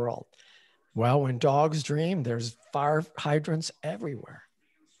the world? Well, when dogs dream, there's fire hydrants everywhere.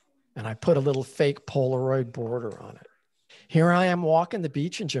 And I put a little fake Polaroid border on it. Here I am walking the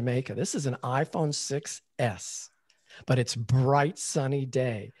beach in Jamaica. This is an iPhone 6S, but it's bright, sunny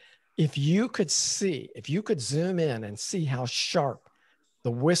day. If you could zoom in and see how sharp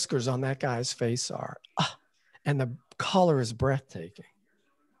the whiskers on that guy's face are, and the color is breathtaking.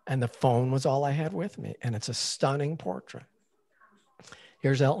 And the phone was all I had with me. And it's a stunning portrait.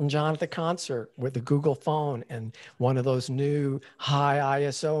 Here's Elton John at the concert with the Google phone and one of those new high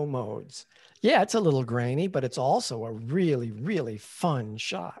ISO modes. Yeah, it's a little grainy, but it's also a really, really fun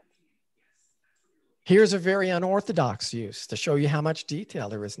shot. Here's a very unorthodox use to show you how much detail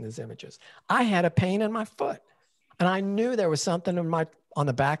there is in these images. I had a pain in my foot and I knew there was something on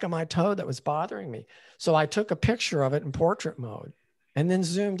the back of my toe that was bothering me. So I took a picture of it in portrait mode and then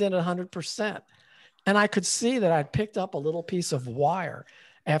zoomed in at 100%. And I could see that I'd picked up a little piece of wire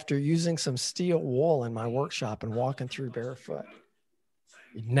after using some steel wool in my workshop and walking through barefoot.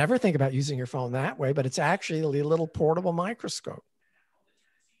 You'd never think about using your phone that way, but it's actually a little portable microscope.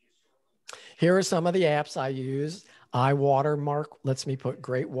 Here are some of the apps I use. Eye watermark lets me put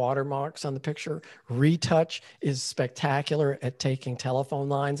great watermarks on the picture. Retouch is spectacular at taking telephone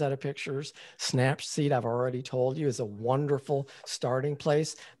lines out of pictures. Snapseed, I've already told you, is a wonderful starting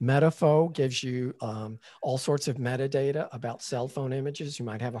place. Metafo gives you all sorts of metadata about cell phone images you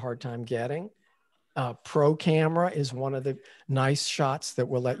might have a hard time getting. Pro Camera is one of the nice shots that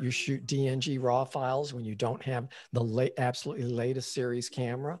will let you shoot DNG raw files when you don't have the absolutely latest series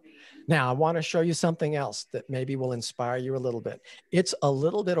camera. Now, I want to show you something else that maybe will inspire you a little bit. It's a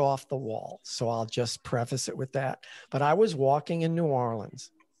little bit off the wall, so I'll just preface it with that. But I was walking in New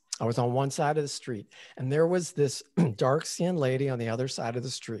Orleans. I was on one side of the street, and there was this dark-skinned lady on the other side of the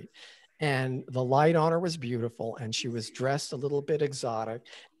street. And the light on her was beautiful, and she was dressed a little bit exotic.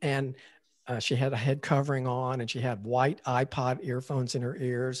 And she had a head covering on, and she had white iPod earphones in her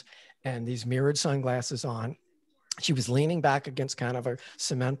ears and these mirrored sunglasses on. She was leaning back against kind of a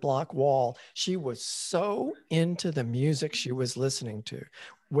cement block wall. She was so into the music she was listening to,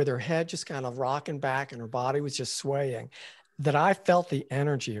 with her head just kind of rocking back and her body was just swaying, that I felt the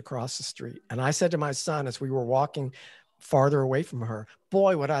energy across the street. And I said to my son, as we were walking farther away from her,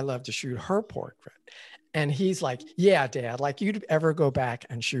 boy, would I love to shoot her portrait. And he's like, yeah, Dad, like you'd ever go back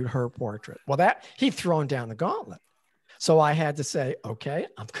and shoot her portrait. Well, he'd thrown down the gauntlet. So I had to say, okay,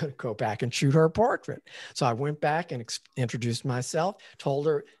 I'm going to go back and shoot her portrait. So I went back and introduced myself, told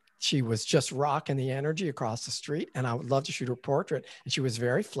her she was just rocking the energy across the street and I would love to shoot her portrait. And she was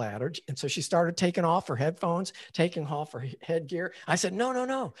very flattered. And so she started taking off her headphones, taking off her headgear. I said,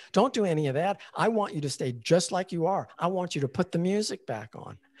 no, don't do any of that. I want you to stay just like you are. I want you to put the music back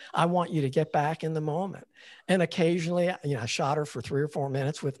on. I want you to get back in the moment. And occasionally, I shot her for 3 or 4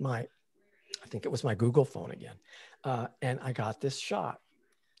 minutes with I think it was my Google phone again. And I got this shot.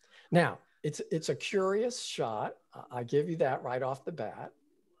 Now, it's a curious shot. I give you that right off the bat.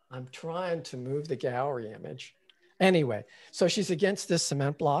 I'm trying to move the gallery image. Anyway, so she's against this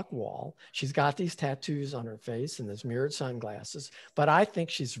cement block wall. She's got these tattoos on her face and these mirrored sunglasses, but I think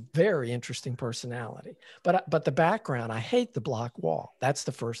she's very interesting personality. But the background, I hate the block wall. That's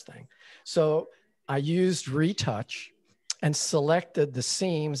the first thing. So I used retouch and selected the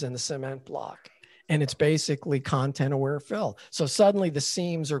seams in the cement block. And it's basically content aware fill. So suddenly the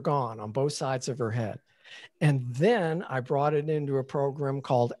seams are gone on both sides of her head. And then I brought it into a program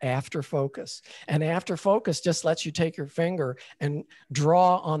called After Focus. And After Focus just lets you take your finger and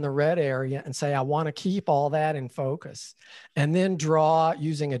draw on the red area and say, I want to keep all that in focus. And then draw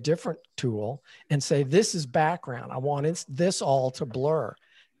using a different tool and say, this is background. I want this all to blur.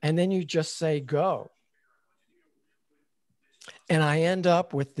 And then you just say, go. And I end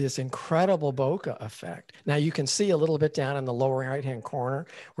up with this incredible bokeh effect. Now you can see a little bit down in the lower right-hand corner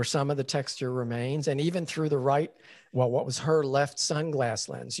where some of the texture remains. And even through the what was her left sunglass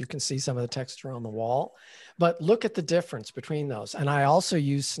lens, you can see some of the texture on the wall. But look at the difference between those. And I also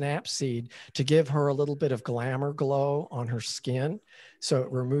use Snapseed to give her a little bit of glamour glow on her skin. So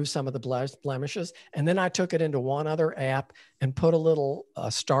it removes some of the blemishes. And then I took it into one other app and put a little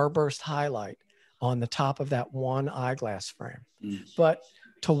starburst highlight on the top of that one eyeglass frame. But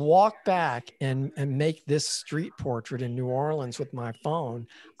to walk back and make this street portrait in New Orleans with my phone,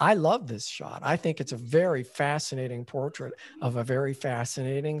 I love this shot. I think it's a very fascinating portrait of a very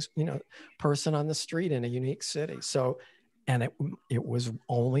fascinating, person on the street in a unique city. So, and it was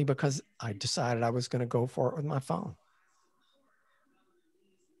only because I decided I was going to go for it with my phone.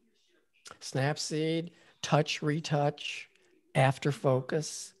 Snapseed, touch, retouch, after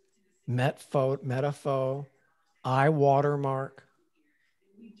focus, Metafo, eye watermark.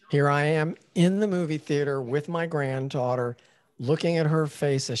 Here I am in the movie theater with my granddaughter, looking at her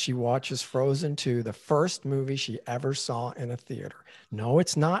face as she watches Frozen 2, the first movie she ever saw in a theater. No,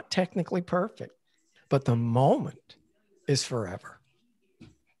 it's not technically perfect, but the moment is forever.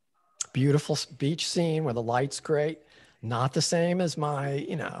 Beautiful beach scene where the light's great. Not the same as my,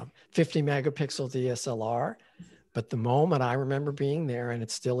 50 megapixel DSLR, but the moment I remember being there and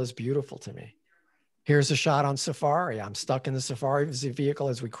it still is beautiful to me. Here's a shot on Safari. I'm stuck in the Safari vehicle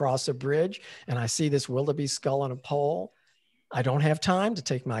as we cross a bridge and I see this wildebeest skull on a pole. I don't have time to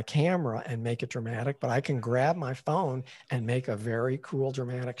take my camera and make it dramatic, but I can grab my phone and make a very cool,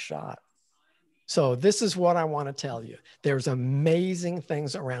 dramatic shot. So this is what I want to tell you. There's amazing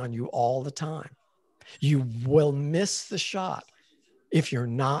things around you all the time. You will miss the shot if you're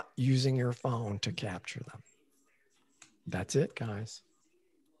not using your phone to capture them. That's it, guys.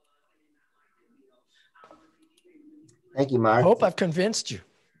 Thank you, Mark. I hope I've convinced you.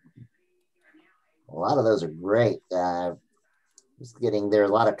 A lot of those are great. There are a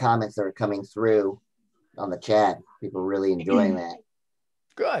lot of comments that are coming through on the chat. People really enjoying that.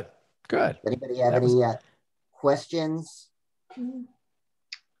 Good. Anybody have any questions? How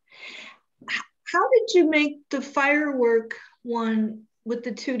did you make the firework one with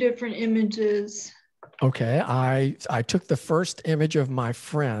the two different images? Okay, I took the first image of my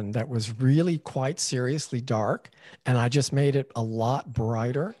friend that was really quite seriously dark, and I just made it a lot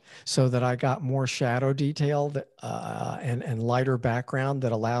brighter so that I got more shadow detail that, and lighter background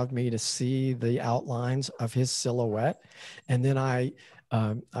that allowed me to see the outlines of his silhouette. And then I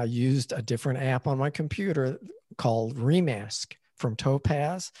used a different app on my computer called Remask from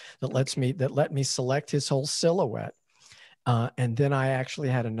Topaz that let me select his whole silhouette. And then I actually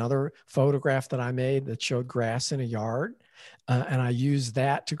had another photograph that I made that showed grass in a yard. And I used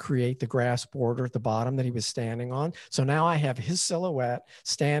that to create the grass border at the bottom that he was standing on. So now I have his silhouette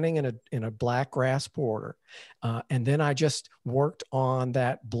standing in a black grass border. And then I just worked on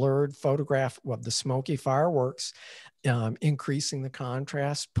that blurred photograph of the smoky fireworks, increasing the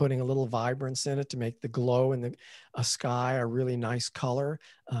contrast, putting a little vibrance in it to make the glow in the sky a really nice color,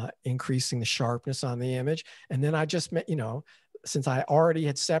 increasing the sharpness on the image. And then I just, since I already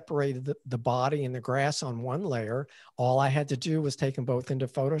had separated the body and the grass on one layer, all I had to do was take them both into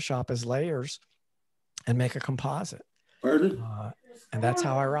Photoshop as layers and make a composite. Pardon? And that's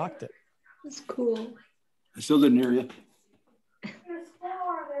how I rocked it. That's cool. I still didn't hear you.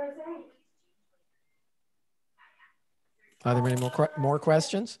 Are there any more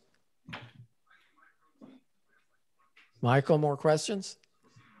questions? Michael, more questions?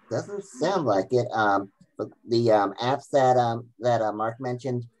 Doesn't sound like it. But the apps that Mark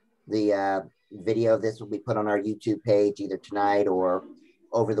mentioned, the video of this will be put on our YouTube page either tonight or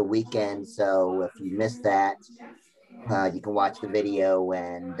over the weekend. So if you missed that, you can watch the video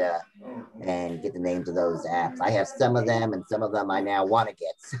and get the names of those apps. I have some of them, and some of them I now want to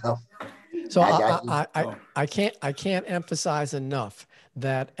get. So I can't emphasize enough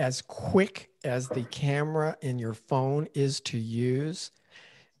that as quick as the camera in your phone is to use,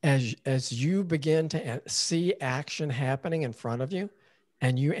 as you begin to see action happening in front of you,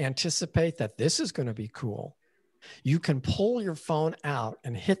 and you anticipate that this is going to be cool, you can pull your phone out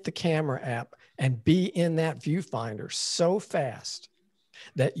and hit the camera app and be in that viewfinder so fast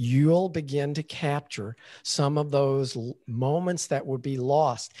that you'll begin to capture some of those moments that would be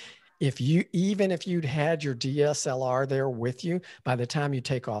lost. Even if you'd had your DSLR there with you, by the time you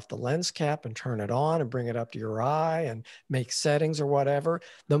take off the lens cap and turn it on and bring it up to your eye and make settings or whatever,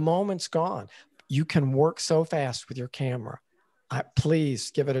 the moment's gone. You can work so fast with your camera.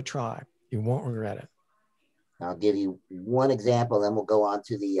 Please give it a try. You won't regret it. I'll give you one example, then we'll go on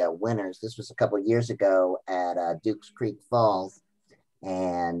to the winners. This was a couple of years ago at Dukes Creek Falls,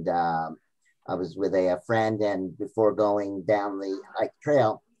 and I was with a friend, and before going down the hike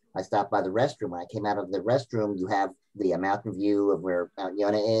trail, I stopped by the restroom. When I came out of the restroom, you have the mountain view of where Mount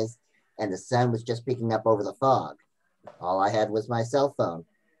Yonah is, and the sun was just peeking up over the fog. All I had was my cell phone.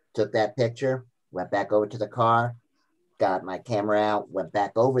 Took that picture, went back over to the car, got my camera out, went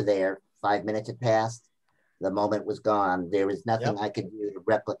back over there. 5 minutes had passed. The moment was gone. There was nothing I could do to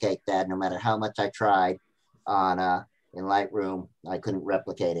replicate that, no matter how much I tried in Lightroom. I couldn't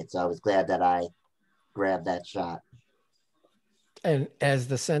replicate it. So I was glad that I grabbed that shot. And as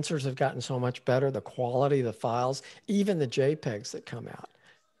the sensors have gotten so much better, the quality of the files, even the JPEGs that come out,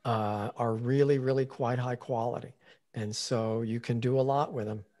 are really, really quite high quality. And so you can do a lot with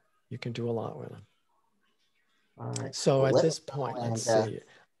them. You can do a lot with them. All right. So at this point, let's see.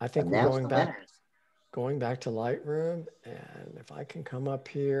 I think we're going back to Lightroom. And if I can come up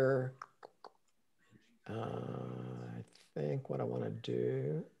here, I think what I want to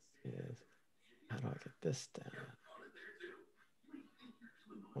do is, how do I get this down?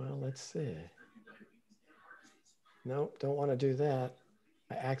 Well, let's see. Nope, don't want to do that.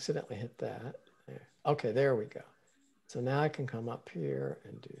 I accidentally hit that. There. Okay, there we go. So now I can come up here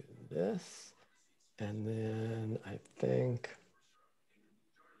and do this. And then I think,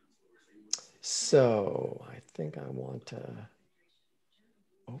 so I think I want to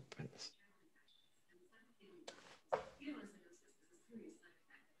open this.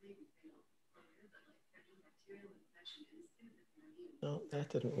 No, that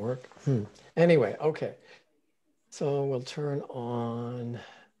didn't work. Anyway, okay. So we'll turn on.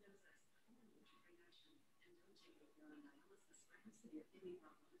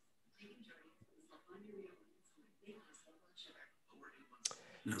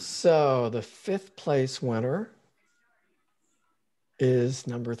 So the 5th place winner is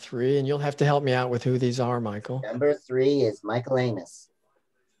number 3, and you'll have to help me out with who these are, Michael. Number 3 is Michael Amos.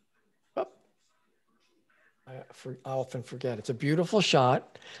 Oh. I often forget. It's a beautiful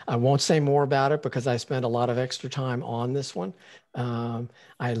shot. I won't say more about it because I spent a lot of extra time on this one.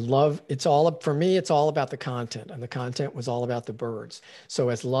 I love, for me, it's all about the content, and the content was all about the birds. So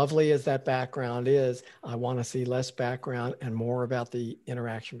as lovely as that background is, I want to see less background and more about the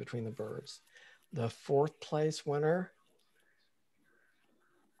interaction between the birds. The fourth place winner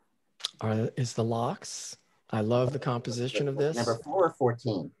is the Lox. I love the composition of this. Number 4 or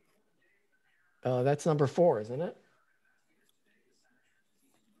 14? That's number 4, isn't it?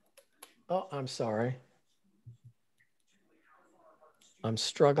 Oh, I'm sorry. I'm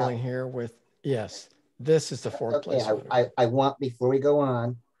struggling here with, yes, this is the fourth place winner. I want, before we go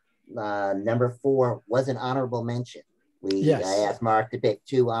on, number 4 was an honorable mention. Yes. I asked Mark to pick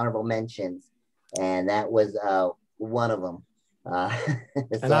 2 honorable mentions, and that was one of them.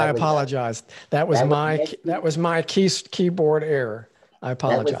 And I apologize. That was my keyboard error. I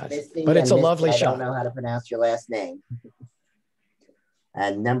apologize. But it's a lovely shot. I don't know how to pronounce your last name.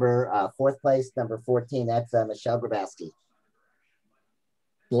 And number 4th place, number 14, that's Michelle Grabowski.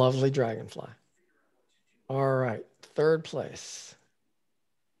 Lovely dragonfly. All right, 3rd place.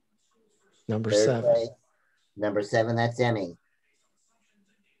 Number 7. Place. Number 7, that's Emmy.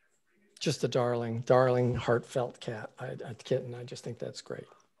 Just a darling, darling, heartfelt kitten. I just think that's great.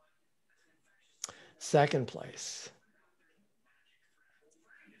 2nd place.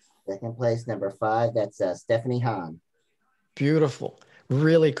 2nd place, number 5, that's Stephanie Hahn. Beautiful,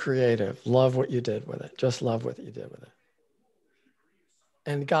 really creative. Love what you did with it. Just love what you did with it.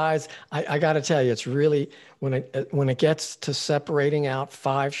 And guys, I got to tell you, it's really, when it gets to separating out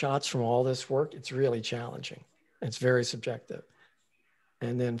 5 shots from all this work, it's really challenging. It's very subjective.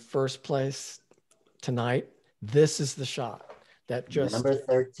 And then 1st place tonight, this is the shot that just number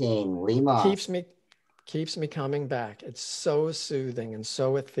 13, Lee Moss. keeps me coming back. It's so soothing and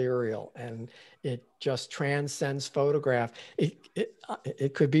so ethereal, and it just transcends photograph.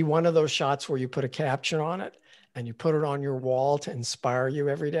 It could be one of those shots where you put a caption on it and you put it on your wall to inspire you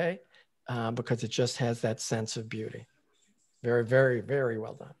every day, because it just has that sense of beauty. Very, very, very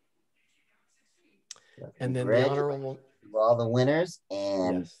well done. And then the honorable, all the winners,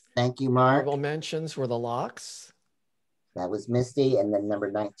 and yes. Thank you, Mark. Honorable mentions were the Lox. That was Misty, and then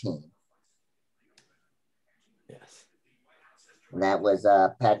number 19. Yes. And that was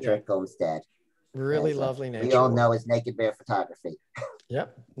Patrick Olmstead. Really lovely nature. We all know his Naked Bear photography.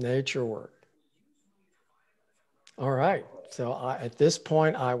 Yep, nature work. All right, so at this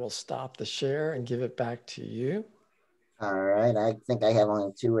point, I will stop the share and give it back to you. All right, I think I have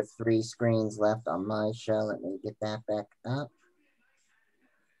only 2 or 3 screens left on my show. Let me get that back up.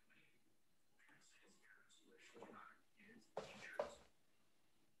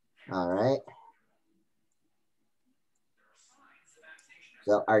 All right.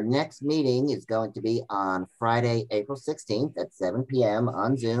 So our next meeting is going to be on Friday, April 16th at 7 p.m.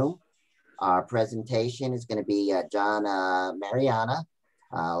 on Zoom. Our presentation is going to be John Mariana.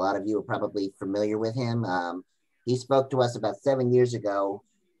 A lot of you are probably familiar with him. He spoke to us about 7 years ago.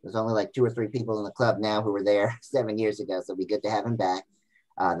 There's only like 2 or 3 people in the club now who were there 7 years ago, so it'll be good to have him back.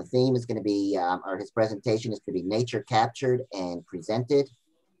 The theme is going to be, or his presentation is going to be nature captured and presented.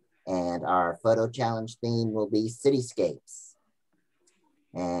 And our photo challenge theme will be cityscapes.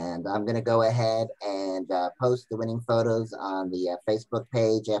 And I'm going to go ahead and post the winning photos on the Facebook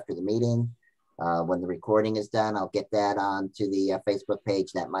page after the meeting. When the recording is done, I'll get that onto the Facebook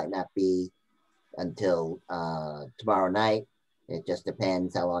page. That might not be until tomorrow night. It just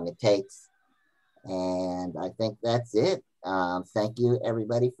depends how long it takes. And I think that's it. Thank you,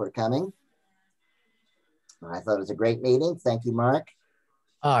 everybody, for coming. I thought it was a great meeting. Thank you, Mark.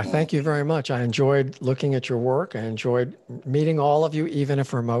 Thank you very much. I enjoyed looking at your work. I enjoyed meeting all of you, even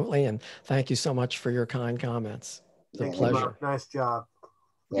if remotely. And thank you so much for your kind comments. It's a pleasure. Mark, nice job.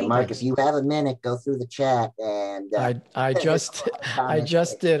 Yeah, Mark, if you have a minute, go through the chat. And I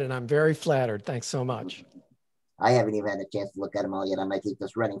just did, and I'm very flattered. Thanks so much. I haven't even had a chance to look at them all yet. I might keep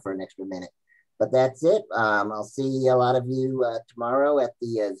this running for an extra minute. But that's it. I'll see a lot of you tomorrow at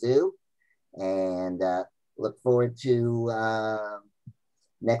the zoo, and look forward to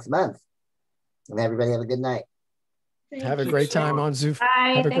next month. And everybody have a good night. Have a great time on Zoo.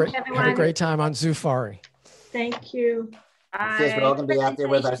 Bye. Have a great time on Zoofari. Thank you. It says we're all going to be out there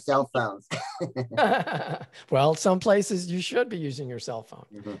with our cell phones. Well, some places you should be using your cell phone.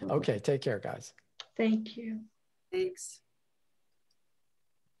 Okay, take care, guys. Thank you. Thanks.